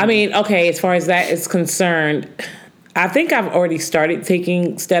Well, concerned? I mean, okay, as far as that is concerned, I think I've already started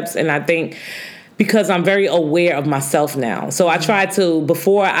taking steps, and I think because I'm very aware of myself now. So I try to,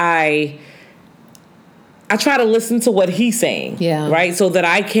 before I try to listen to what he's saying, Yeah. right? So that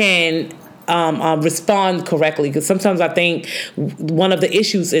I can respond correctly. Because sometimes I think one of the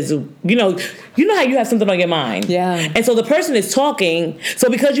issues is, you know how you have something on your mind. Yeah. And so the person is talking. So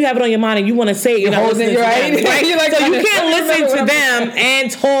because you have it on your mind and you want to say it, you're not holding it, listening to right? them, right? You're like, so you I can't remember listen what to I'm them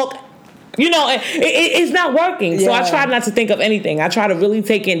and talk. It's not working. So I Yeah. try not to think of anything. I try to really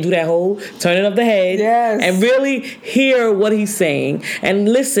take it and do that whole turning of the head. Yes. And really hear what he's saying and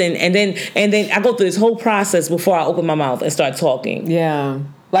listen. And then I go through this whole process before I open my mouth and start talking. Yeah.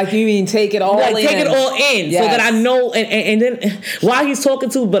 Like, you mean take it all in. Like, take it all in so that I know. And then while he's talking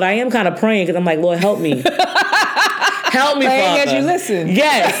to, but I am kind of praying because I'm like, Lord, help me. Help me, Praying Father. as you listen.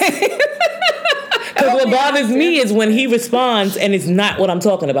 Yes. Because what bothers me is when he responds and it's not what I'm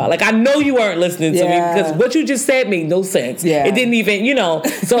talking about. Like, I know you weren't listening to me Yeah. because what you just said made no sense. Yeah. It didn't even,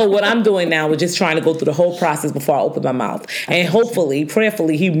 So what I'm doing now is just trying to go through the whole process before I open my mouth. And hopefully,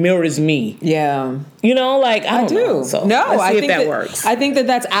 prayerfully, he mirrors me. Yeah. Like, I don't know. do. So No, let's see I if think that works. I think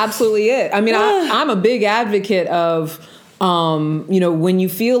that's absolutely it. I mean, I'm a big advocate of when you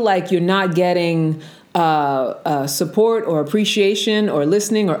feel like you're not getting support or appreciation or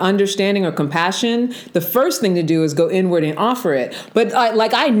listening or understanding or compassion, the first thing to do is go inward and offer it. But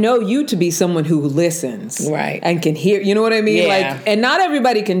I know you to be someone who listens, right, and can hear. You know what I mean? Yeah. And not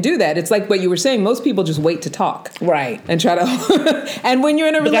everybody can do that. It's like what you were saying. Most people just wait to talk, right, and try to. And when you're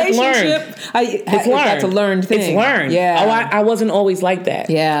in a relationship, it's a learned thing. It's learned. Yeah. Oh, I wasn't always like that.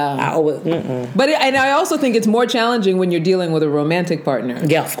 Yeah. I always. But and I also think it's more challenging when you're dealing with a romantic partner.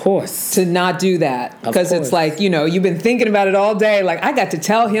 Yeah, of course. To not do that. Because it's like, you've been thinking about it all day. Like, I got to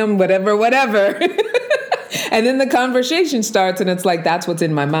tell him whatever. And then the conversation starts and it's like, that's what's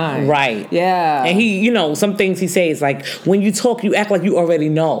in my mind. Right. Yeah. And he, some things he says, like, when you talk, you act like you already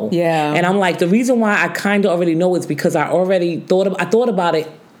know. Yeah. And I'm like, the reason why I kind of already know is because I thought about it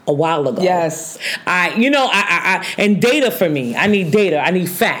a while ago. Yes. And data for me. I need data. I need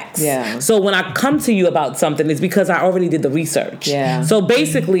facts. Yeah. So when I come to you about something, it's because I already did the research. Yeah. So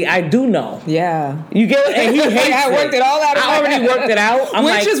basically, I do know. Yeah. You get it? And he hates it. I worked it all out. I already worked it out.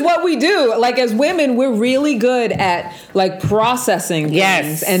 Which is what we do. Like, as women, we're really good at processing things,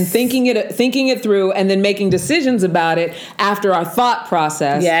 yes, and thinking it through, and then making decisions about it after our thought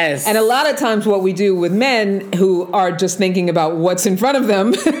process. Yes. And a lot of times, what we do with men who are just thinking about what's in front of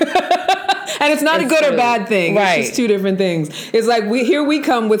them. And it's not a good or bad thing. Right. It's just two different things. It's like we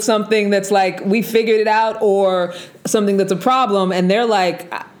come with something that's like we figured it out, or something that's a problem, and they're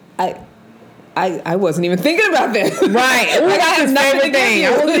like, I wasn't even thinking about this. Right. Like, I have nothing to give you.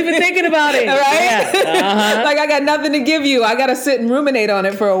 I wasn't even thinking about it. Right? Yeah. Like, I got nothing to give you. I got to sit and ruminate on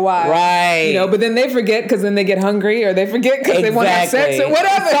it for a while. Right. But then they forget because then they get hungry, or they forget because they want to have sex or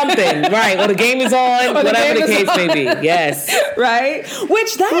whatever. Something. Right. Or the game is on, whatever the case may be. Yes. Right?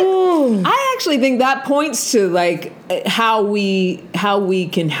 Which I actually think that points to like how we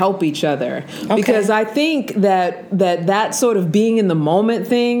can help each other. Okay. Because I think that sort of being in the moment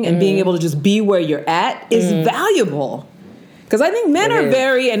thing and being able to just be where you're at is valuable. Because I think men are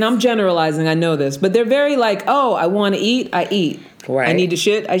very, and I'm generalizing, I know this, but they're very like, oh, I want to eat, I eat. Right. I need to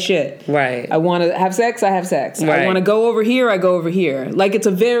shit, I shit. Right. I want to have sex, I have sex. Right. I want to go over here, I go over here. Like, it's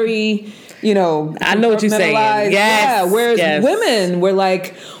a very, I know what you're saying. Yes. Yeah. Whereas women, we're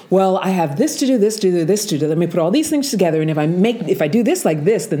like, well, I have this to do, this to do, this to do. Let me put all these things together, and if I do this like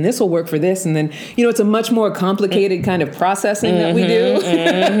this, then this will work for this, and then it's a much more complicated kind of processing that we do.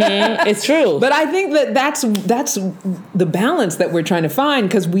 It's true, but I think that's the balance that we're trying to find,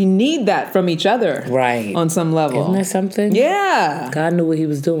 because we need that from each other, right? On some level, isn't that something? Yeah, God knew what He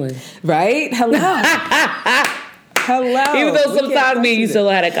was doing, right? Hello. Even though sometimes me and you still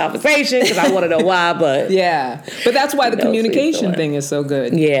had a conversation because I want to know why, but yeah, but that's why the communication thing is so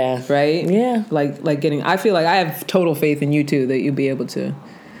good. Yeah, right. Yeah, like getting. I feel like I have total faith in you too that you'll be able to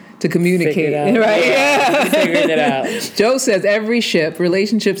communicate, right? Yeah, figuring it out. Joe says every ship,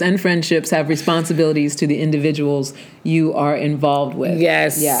 relationships and friendships, have responsibilities to the individuals you are involved with.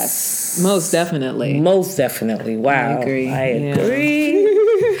 Yes, most definitely. Wow, I agree.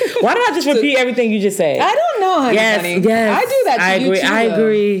 Why did I just repeat everything you just said? I don't know, honey. Yes. I do that to you too. I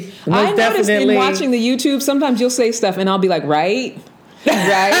agree. I noticed in watching the YouTube, sometimes you'll say stuff and I'll be like, right?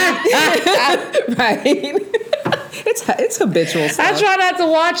 It's habitual stuff. I try not to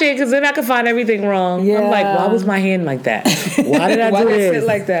watch it because then I can find everything wrong. Yeah. I'm like, why was my hand like that? Why did I do this? Why did it sit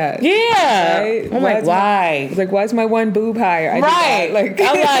like that? Yeah. Right? I'm like, why? It's like, why is my one boob higher? I'm like,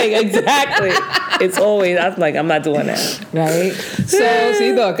 exactly. It's always, I'm like, I'm not doing that. Right? So,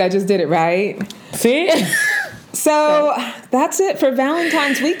 see, look, I just did it, right? See? So that's it for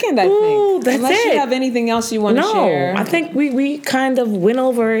Valentine's weekend, I think. Unless you have anything else you want to share. I think we kind of went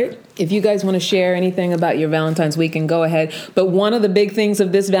over it. If you guys want to share anything about your Valentine's weekend, go ahead. But one of the big things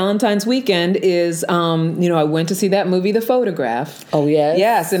of this Valentine's weekend is, I went to see that movie, The Photograph. Oh, yes?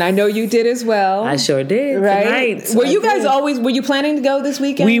 Yes, and I know you did as well. I sure did. Right? Tonight. Were you planning to go this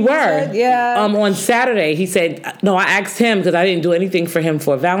weekend? We were. Yeah. On Saturday, he said, no, I asked him because I didn't do anything for him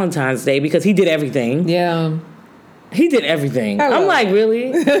for Valentine's Day because he did everything. Yeah. He did everything. I'm like,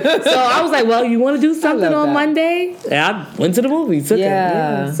 really? So I was like, well, you want to do something on Monday? And I went to the movie.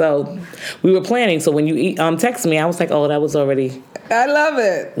 Yeah. So we were planning. So when you text me, I was like, oh, that was already... I love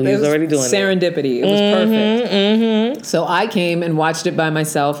it. We was already doing serendipity. It was perfect. Mm-hmm. So I came and watched it by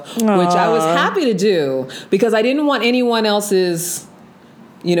myself, which I was happy to do because I didn't want anyone else's...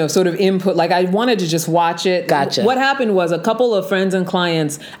 sort of input. Like, I wanted to just watch it. Gotcha. What happened was a couple of friends and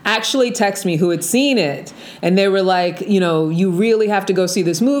clients actually texted me who had seen it. And they were like, you really have to go see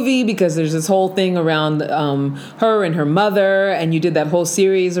this movie because there's this whole thing around her and her mother. And you did that whole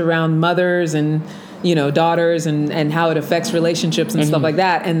series around mothers and daughters and how it affects relationships and stuff like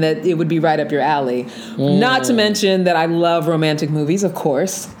that, and that it would be right up your alley. Not to mention that I love romantic movies, of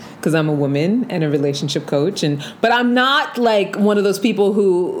course, because I'm a woman and a relationship coach, but I'm not like one of those people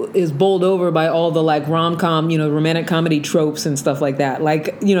who is bowled over by all the like rom-com, romantic comedy tropes and stuff like that.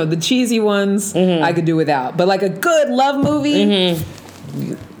 Like, the cheesy ones I could do without, but like a good love movie,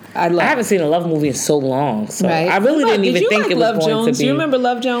 I haven't seen a love movie in so long, so right. I really didn't even think it was Love going Jones? to be. Do you remember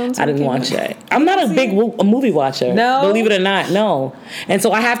Love Jones? I didn't watch that. I'm not a big movie watcher. No? Believe it or not, no. And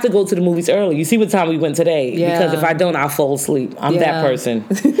so I have to go to the movies early. You see what time we went today? Yeah. Because if I don't, I'll fall asleep. I'm that person.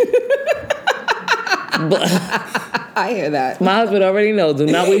 But I hear that. my husband already knows. Do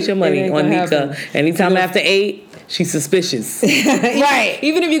not waste your money ain't on gonna Nika. happen. Anytime after 8, she's suspicious. Right.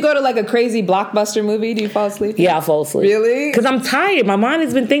 Even if you go to like a crazy blockbuster movie, do you fall asleep? Yeah, I'll fall asleep. Really? Because I'm tired. My mind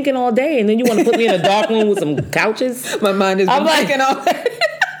has been thinking all day, and then you want to put me in a dark room with some couches? My mind is I'm like- thinking all that.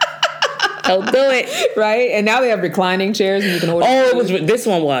 Don't do it. Right? And now they have reclining chairs and you can order. Oh, this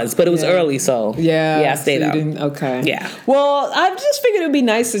one was, but it was early, so I stayed up. Okay. Yeah. Well, I just figured it would be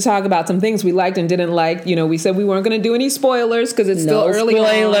nice to talk about some things we liked and didn't like. We said we weren't going to do any spoilers because it's still early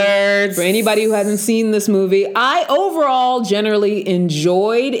spoilers on. For anybody who hasn't seen this movie, I overall generally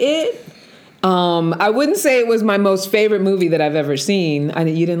enjoyed it. I wouldn't say it was my most favorite movie that I've ever seen.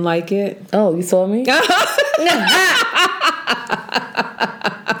 You didn't like it? Oh, you saw me?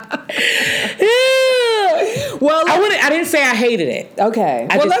 Well, I didn't say I hated it. Okay.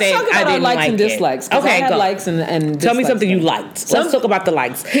 Well, let's talk about our likes and dislikes. Okay, I had go. likes and dislikes. Tell me something you liked. Let's talk about the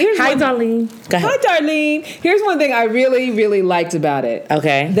likes. Hi, Darlene. Go ahead. Hi, Darlene. Here's one thing I really, really liked about it.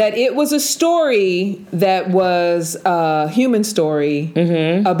 Okay. That it was a story that was a human story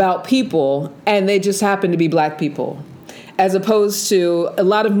about people, and they just happened to be black people. As opposed to a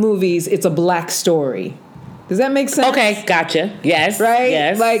lot of movies, it's a black story. Does that make sense? Okay, gotcha. Yes. Right?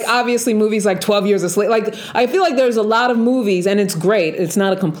 Yes. Like, obviously, movies like 12 Years a Slave. Like, I feel like there's a lot of movies, and it's great, it's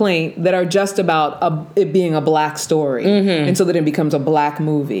not a complaint, that are just about it being a black story. And so that it becomes a black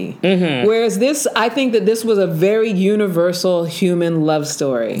movie. Whereas I think that this was a very universal human love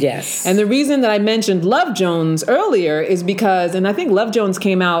story. Yes. And the reason that I mentioned Love Jones earlier is because, and I think Love Jones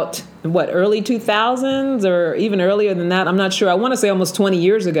came out, early 2000s or even earlier than that? I'm not sure. I want to say almost 20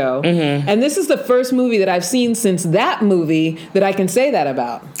 years ago. And this is the first movie that I've seen since that movie that I can say that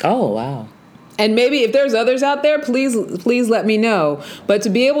about. Oh, wow. And maybe if there's others out there, please let me know. But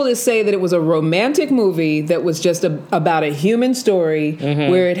to be able to say that it was a romantic movie that was just about a human story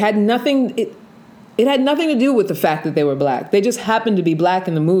where it had nothing... It had nothing to do with the fact that they were black. They just happened to be black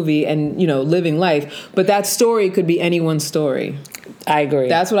in the movie and, living life. But that story could be anyone's story. I agree.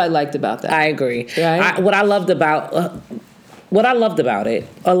 That's what I liked about that. I agree. Right? What I loved about it,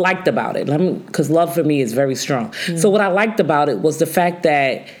 or liked about it, because love for me is very strong. So what I liked about it was the fact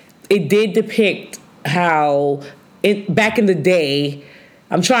that it did depict how, back in the day,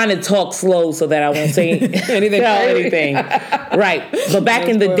 I'm trying to talk slow so that I won't say anything. Right. But back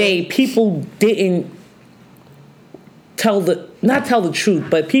in the day, people didn't not tell the truth,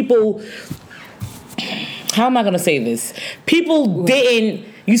 but people, how am I going to say this? People didn't,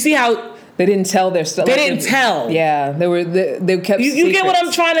 you see how... They didn't tell their stuff. They didn't tell. Yeah, they kept secrets. You get what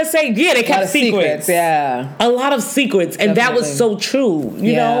I'm trying to say? Yeah, they kept secrets. Yeah. A lot of secrets. And that was so true.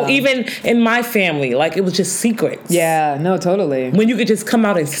 You know, even in my family, like it was just secrets. Yeah, no, totally. When you could just come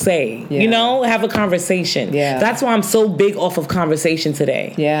out and say, have a conversation. Yeah. That's why I'm so big off of conversation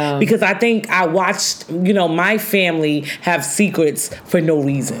today. Yeah. Because I think I watched, my family have secrets for no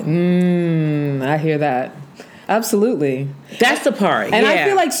reason. I hear that. Absolutely. That's the part. And I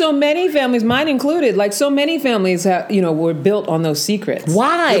feel like so many families, mine included, like so many families have, were built on those secrets.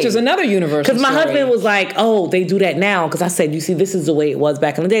 Why? Which is another universal Because my husband was like, oh, they do that now. Because I said, you see, this is the way it was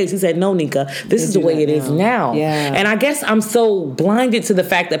back in the days. He said, no, Nika, this is the way it is now. Yeah. And I guess I'm so blinded to the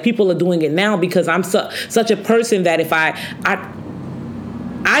fact that people are doing it now because I'm such a person that if I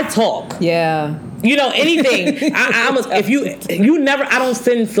talk. Yeah. Anything. If you never, I don't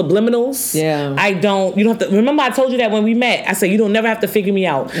send subliminals. Yeah. I don't, you don't have to, remember I told you that when we met, I said, you don't never have to figure me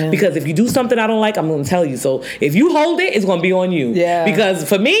out because if you do something I don't like, I'm going to tell you. So if you hold it, it's going to be on you. Yeah. Because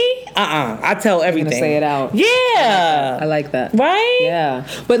for me, I tell everything. I'm gonna say it out. Yeah. I like that. Right? Yeah.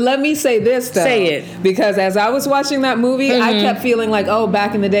 But let me say this though. Say it. Because as I was watching that movie, I kept feeling like, oh,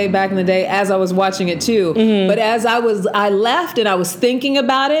 back in the day, as I was watching it too. But as I left and I was thinking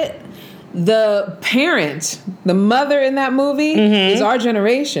about it, the parent, the mother in that movie is our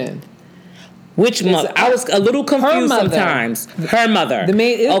generation. Which mother? I was a little confused sometimes. Her mother. The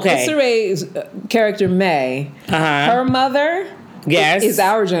main, Issa Rae's character, May. Her mother is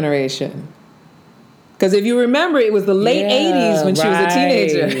our generation. Because if you remember, it was the late 80s when she was a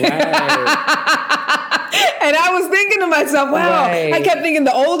teenager. Right. And I was thinking to myself, wow, Right. I kept thinking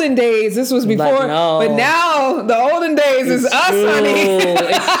the olden days, this was before, no. but now the olden days is us, honey.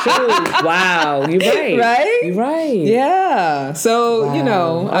 It's true. Wow, you're right. Right? You're right. Yeah. So, you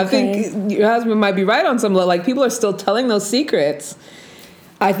know, I Okay. think your husband might be right on some level. Like, people are still telling those secrets.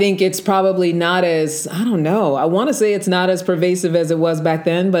 I think it's probably not as, I don't know. I want to say it's not as pervasive as it was back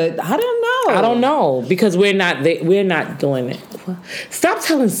then, but I don't know. I don't know because we're not doing it.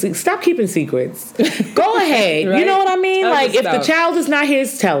 Stop keeping secrets. Go ahead. Right? You know what I mean? I'll Like just if the stop. child is not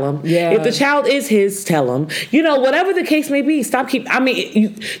his, tell him. Yeah. If the child is his, tell him. You know, whatever the case may be, I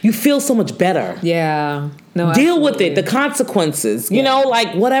mean, you feel so much better. Yeah. No, Deal with absolutely. it, the consequences, you know,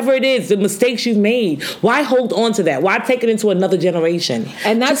 like whatever it is, the mistakes you've made. Why hold on to that? Why take it into another generation?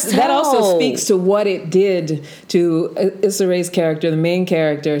 And Just that also tell. speaks to what it did to Issa Rae's character, the main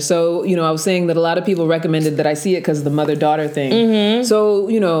character. So, you know, I was saying that a lot of people recommended that I see it because of the mother-daughter thing. Mm-hmm. So,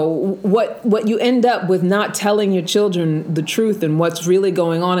 you know, what you end up with not telling your children the truth and what's really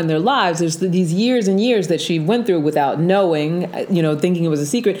going on in their lives, there's these years and years that she went through without knowing, you know, thinking it was a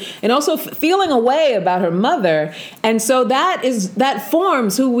secret, and also feeling a way about her mother. And so that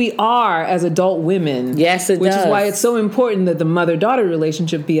forms who we are as adult women. Yes, it which does. is why it's so important that the mother-daughter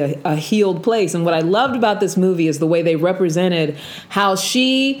relationship be a healed place. And what I loved about this movie is the way they represented how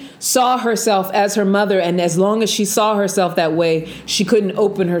she saw herself as her mother, and as long as she saw herself that way, she couldn't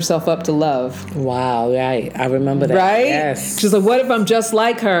open herself up to love. Wow, right. I remember that. Right? Yes. She's like, what if I'm just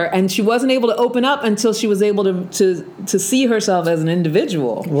like her? And she wasn't able to open up until she was able to see herself as an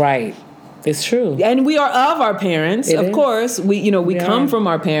individual. Right. It's true. And we are of our parents, It of is. course. We come from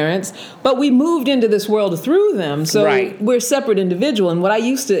our parents, but we moved into this world through them. So Right. we're separate individual. And what I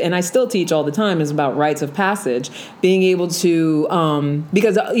used to, and I still teach all the time, is about rites of passage. Being able to,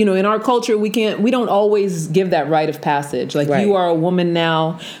 because you know, in our culture, we don't always give that rite of passage. Like, Right. you are a woman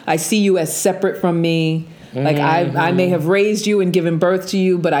now. I see you as separate from me. Like, I may have raised you and given birth to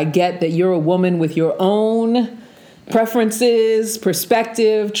you, but I get that you're a woman with your own preferences,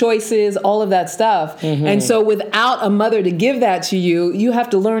 perspective, choices, all of that stuff. And so without a mother to give that to you, you have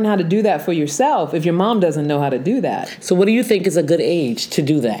to learn how to do that for yourself if your mom doesn't know how to do that. So what do you think is a good age to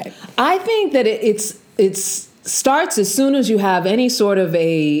do that? I think that it's starts as soon as you have any sort of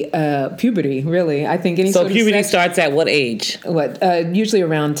a puberty, really. I think any So sort puberty of starts at what age? usually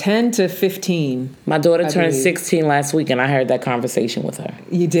around 10 to 15. My daughter I turned believe. 16 last week, and I heard that conversation with her.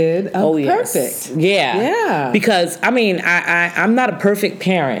 You did? Oh, yes. Perfect. Yeah. Yeah. Because, I mean, I'm not a perfect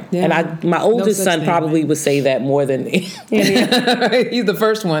parent. Yeah. And my oldest such son thing, probably right? would say that more than He's the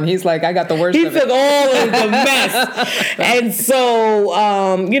first one. He's like, I got the worst He of it. took all of the mess. And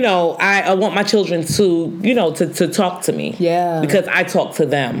so, you know, I want my children to, you know, to talk to me. Yeah. Because I talk to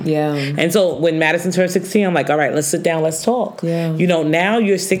them. Yeah. And so when Madison turned 16, I'm like, all right, let's sit down, let's talk. Yeah. You know, now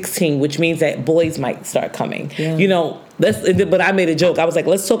you're 16, which means that boys might start coming. Yeah. You know, but I made a joke. I was like,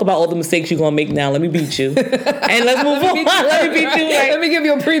 let's talk about all the mistakes you're going to make now. Let me beat you. And let's move on. Let me beat you. Let me give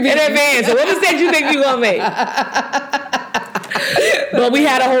you a preview. In advance. So what mistakes you think you're going to make? But we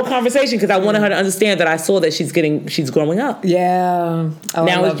had a whole conversation because I wanted her to understand that I saw that she's growing up. Yeah. Oh,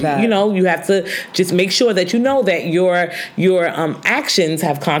 Now, I love that. you know, you have to just make sure that you know that your actions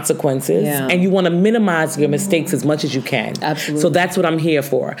have consequences, Yeah. and you want to minimize your mistakes as much as you can. Absolutely. So that's what I'm here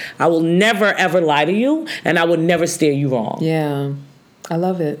for. I will never ever lie to you, and I will never steer you wrong. Yeah. I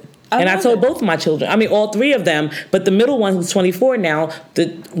love it. And I love told it. both of my children, I mean, all three of them, but the middle one, who's 24 now,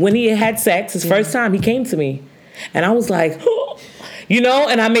 when he had sex, his first time, he came to me. And I was like, you know,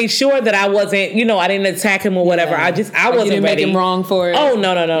 and I made sure that I wasn't, you know, I didn't attack him or whatever. Yeah. I Like, wasn't you didn't ready. make him wrong for it. Oh,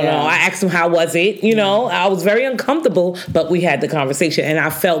 no. Yeah. I asked him, how was it? You know, I was very uncomfortable, but we had the conversation and I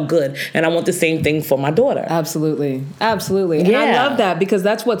felt good. And I want the same thing for my daughter. Absolutely. Absolutely. And I Yeah. love that because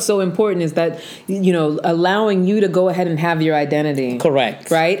that's what's so important is that, you know, allowing you to go ahead and have your identity. Correct.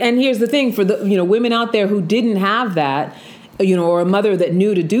 Right? And here's the thing for the, you know, women out there who didn't have that, you know, or a mother that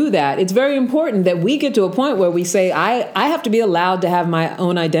knew to do that, it's very important that we get to a point where we say, I have to be allowed to have my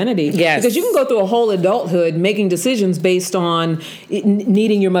own identity. Yes. Because you can go through a whole adulthood making decisions based on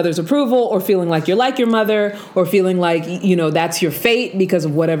needing your mother's approval or feeling like you're like your mother or feeling like, you know, that's your fate because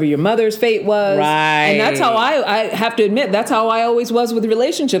of whatever your mother's fate was. Right. And that's how I have to admit, that's how I always was with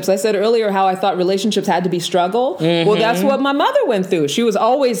relationships. I said earlier how I thought relationships had to be struggle. Mm-hmm. Well, that's what my mother went through. She was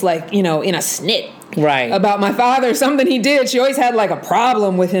always like, you know, in a snit. Right. About my father, something he did. She always had like a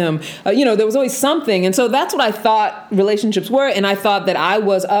problem with him. You know, there was always something. And so that's what I thought relationships were. And I thought that I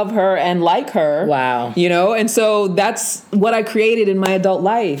was of her and like her. Wow. You know, and so that's what I created in my adult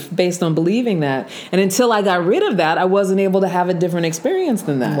life based on believing that. And until I got rid of that, I wasn't able to have a different experience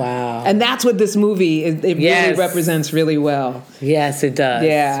than that. Wow. And that's what this movie, it Yes. really represents really well. Yes, it does.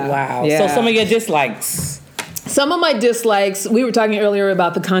 Yeah. Wow. Yeah. So some of your dislikes. Some of my dislikes, we were talking earlier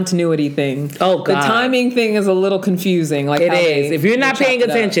about the continuity thing. Oh, God. The timing thing is a little confusing. Like It is. If you're not paying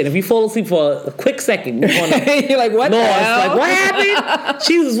attention, if you fall asleep for a quick second, you're like, what the hell? Like, what happened?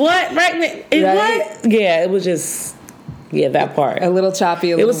 She was what? Right? What? Yeah, it was just, that part. A little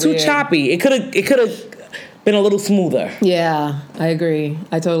choppy. It was too choppy. It could have been a little smoother. Yeah, I agree.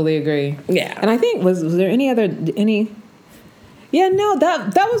 I totally agree. Yeah. And I think, was there any... Yeah, no,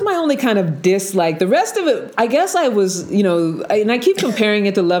 that was my only kind of dislike. The rest of it, I guess I was, and I keep comparing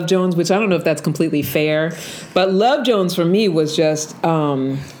it to Love Jones, which I don't know if that's completely fair, but Love Jones for me was just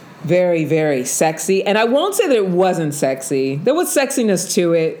very, very sexy. And I won't say that it wasn't sexy. There was sexiness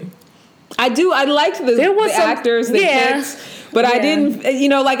to it. I liked the actors they picked, but I didn't,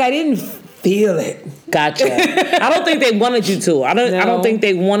 I didn't feel it. Gotcha. I don't think they wanted you to. I don't think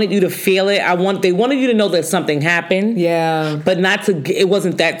they wanted you to feel it. They wanted you to know that something happened. Yeah. But not to. It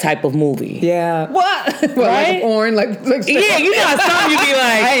wasn't that type of movie. Yeah. What? Right? Like porn? Like yeah, you know, some you be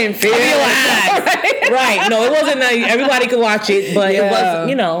like, I didn't feel it. Right. No, it wasn't. Everybody could watch it, but it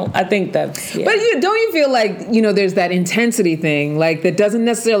was. I think that's. Yeah. But don't you feel like there's that intensity thing, like that doesn't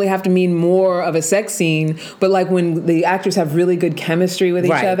necessarily have to mean more of a sex scene, but like when the actors have really good chemistry with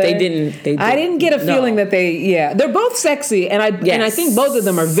each other. They didn't. I didn't get a feeling that they're both sexy, and I think both of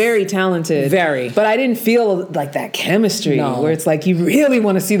them are very talented. Very. But I didn't feel like that chemistry where it's like you really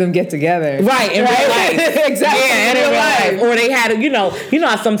want to see them get together. Right, in real life. Exactly. Yeah, in real life. Or they had, you know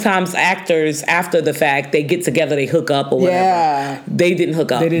how sometimes actors, after the fact, they get together, they hook up or whatever. Yeah. They didn't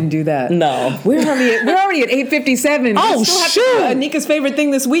hook up. They didn't do that. No. We're already at 8:57. Oh, shoot. Anika's favorite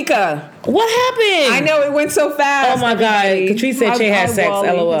thing this week. What happened? I know, it went so fast. Oh my God. Catrice said Che had sex. Wally.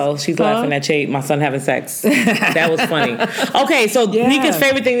 LOL. She's laughing at Che, my son having sex. That was funny. Okay, so Nika's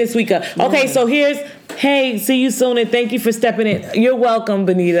favorite thing this week. Okay, so hey, see you soon and thank you for stepping in. You're welcome,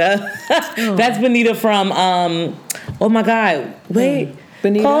 Benita. That's Benita from, oh my God. Wait.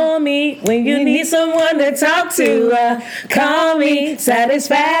 Benita? Call me when you need someone to talk to. Call me,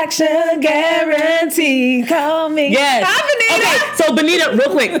 satisfaction guarantee. Call me. Yes. Hi, Benita. Okay, so Benita, real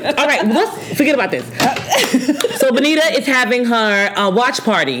quick. All right, let's forget about this. So Benita is having her watch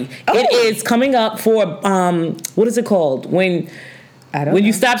party. Oh. It is coming up for what is it called when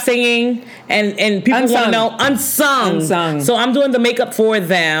you stop singing and people want to know Unsung. So I'm doing the makeup for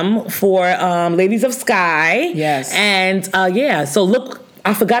them for Ladies of Sky. Yes. And so look.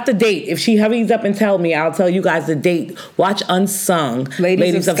 I forgot the date. If she hurries up and tell me, I'll tell you guys the date. Watch Unsung.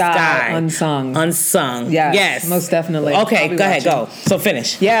 Ladies of Sky. Unsung. Yes. Most definitely. Okay, go ahead. Go. So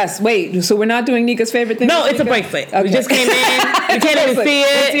finish. Yes. Wait. So we're not doing Nika's favorite thing? No, it's a bracelet. Okay. We just came in. You can't even see it.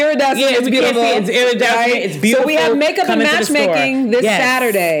 It's iridescent. Yeah, it's beautiful. It's iridescent. Right? It's beautiful. So we have makeup and matchmaking this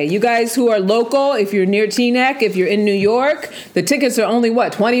Saturday. You guys who are local, if you're near Teaneck, if you're in New York, the tickets are only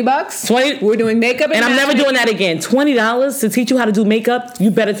what, $20? $20. We're doing makeup and I'm never doing that again. $20 to teach you how to do makeup. You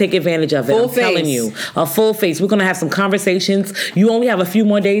better take advantage of it. Full I'm telling you. A full face. We're going to have some conversations. You only have a few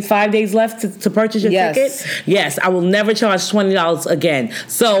more days, 5 days left to purchase your ticket. Yes, I will never charge $20 again.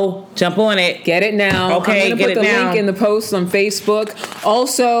 So jump on it. Get it now. Okay, I'm going to put the link in the post on Facebook.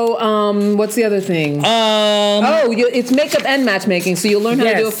 Also, what's the other thing? It's makeup and matchmaking. So you'll learn how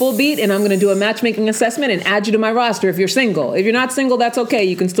to do a full beat, and I'm going to do a matchmaking assessment and add you to my roster if you're single. If you're not single, that's okay.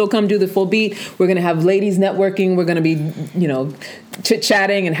 You can still come do the full beat. We're going to have ladies networking. We're going to be,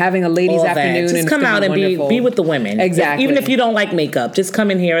 chit-chatting and having a ladies' afternoon. Just come out and be with the women. Exactly. Even if you don't like makeup, just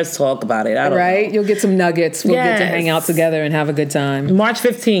come in here and talk about it. I don't know. You'll get some nuggets. We'll get to hang out together and have a good time. March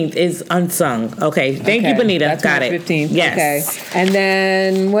 15th is Unsung. Okay. Thank you, Benita. That's Got March it. 15th. Yes. Okay. And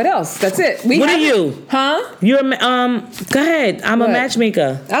then what else? That's it. What are you? Huh? You're go ahead. I'm a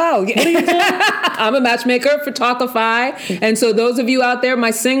matchmaker. Oh, yeah. What are you doing? I'm a matchmaker for Talkify. And so those of you out there,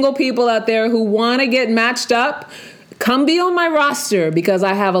 my single people out there who want to get matched up, come be on my roster because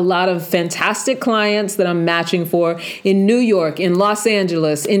I have a lot of fantastic clients that I'm matching for in New York, in Los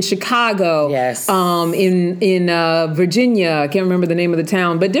Angeles, in Chicago, in Virginia. I can't remember the name of the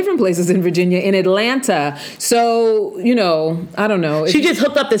town, but different places in Virginia, in Atlanta. So, I don't know. She just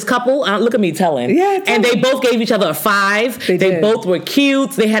hooked up this couple. Look at me telling. Yeah, and they both gave each other a 5. They both were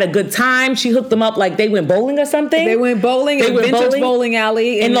cute. They had a good time. She hooked them up like they went bowling or something. They went bowling at Vintage Bowling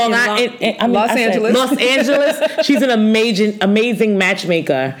Alley in Los Angeles. Los Angeles. She's in an amazing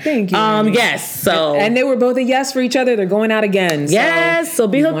matchmaker. Thank you. Yes. So and they were both a yes for each other. They're going out again. Yes. So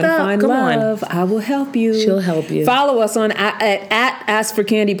be you hooked wanna up. Find Come love, on. I will help you. She'll help you. Follow us on at Ask for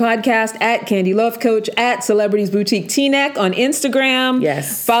Candy Podcast, at Candy Love Coach, at Celebrities Boutique T-Neck on Instagram.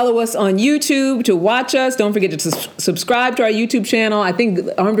 Yes. Follow us on YouTube to watch us. Don't forget to subscribe to our YouTube channel. I think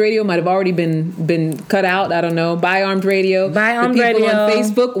Armed Radio might have already been cut out. I don't know. Bye Armed Radio. Bye Armed The people Radio. on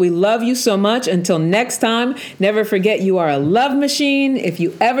Facebook, we love you so much. Until next time, never forget you are a love machine. If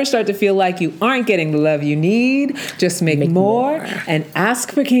you ever start to feel like you aren't getting the love you need, just make more and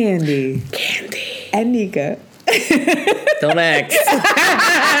ask for candy. Candy. And Nika. Don't ask.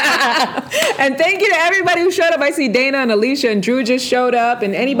 And thank you to everybody who showed up. I see Dana and Alicia and Drew just showed up.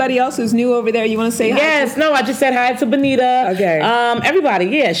 And anybody else who's new over there, you want to say hi? Yes, no, I just said hi to Benita. Okay. Everybody,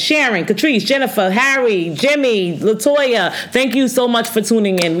 yeah. Sharon, Catrice, Jennifer, Harry, Jimmy, Latoya. Thank you so much for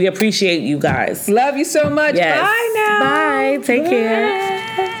tuning in. We appreciate you guys. Love you so much. Yes. Bye now. Bye. Take care.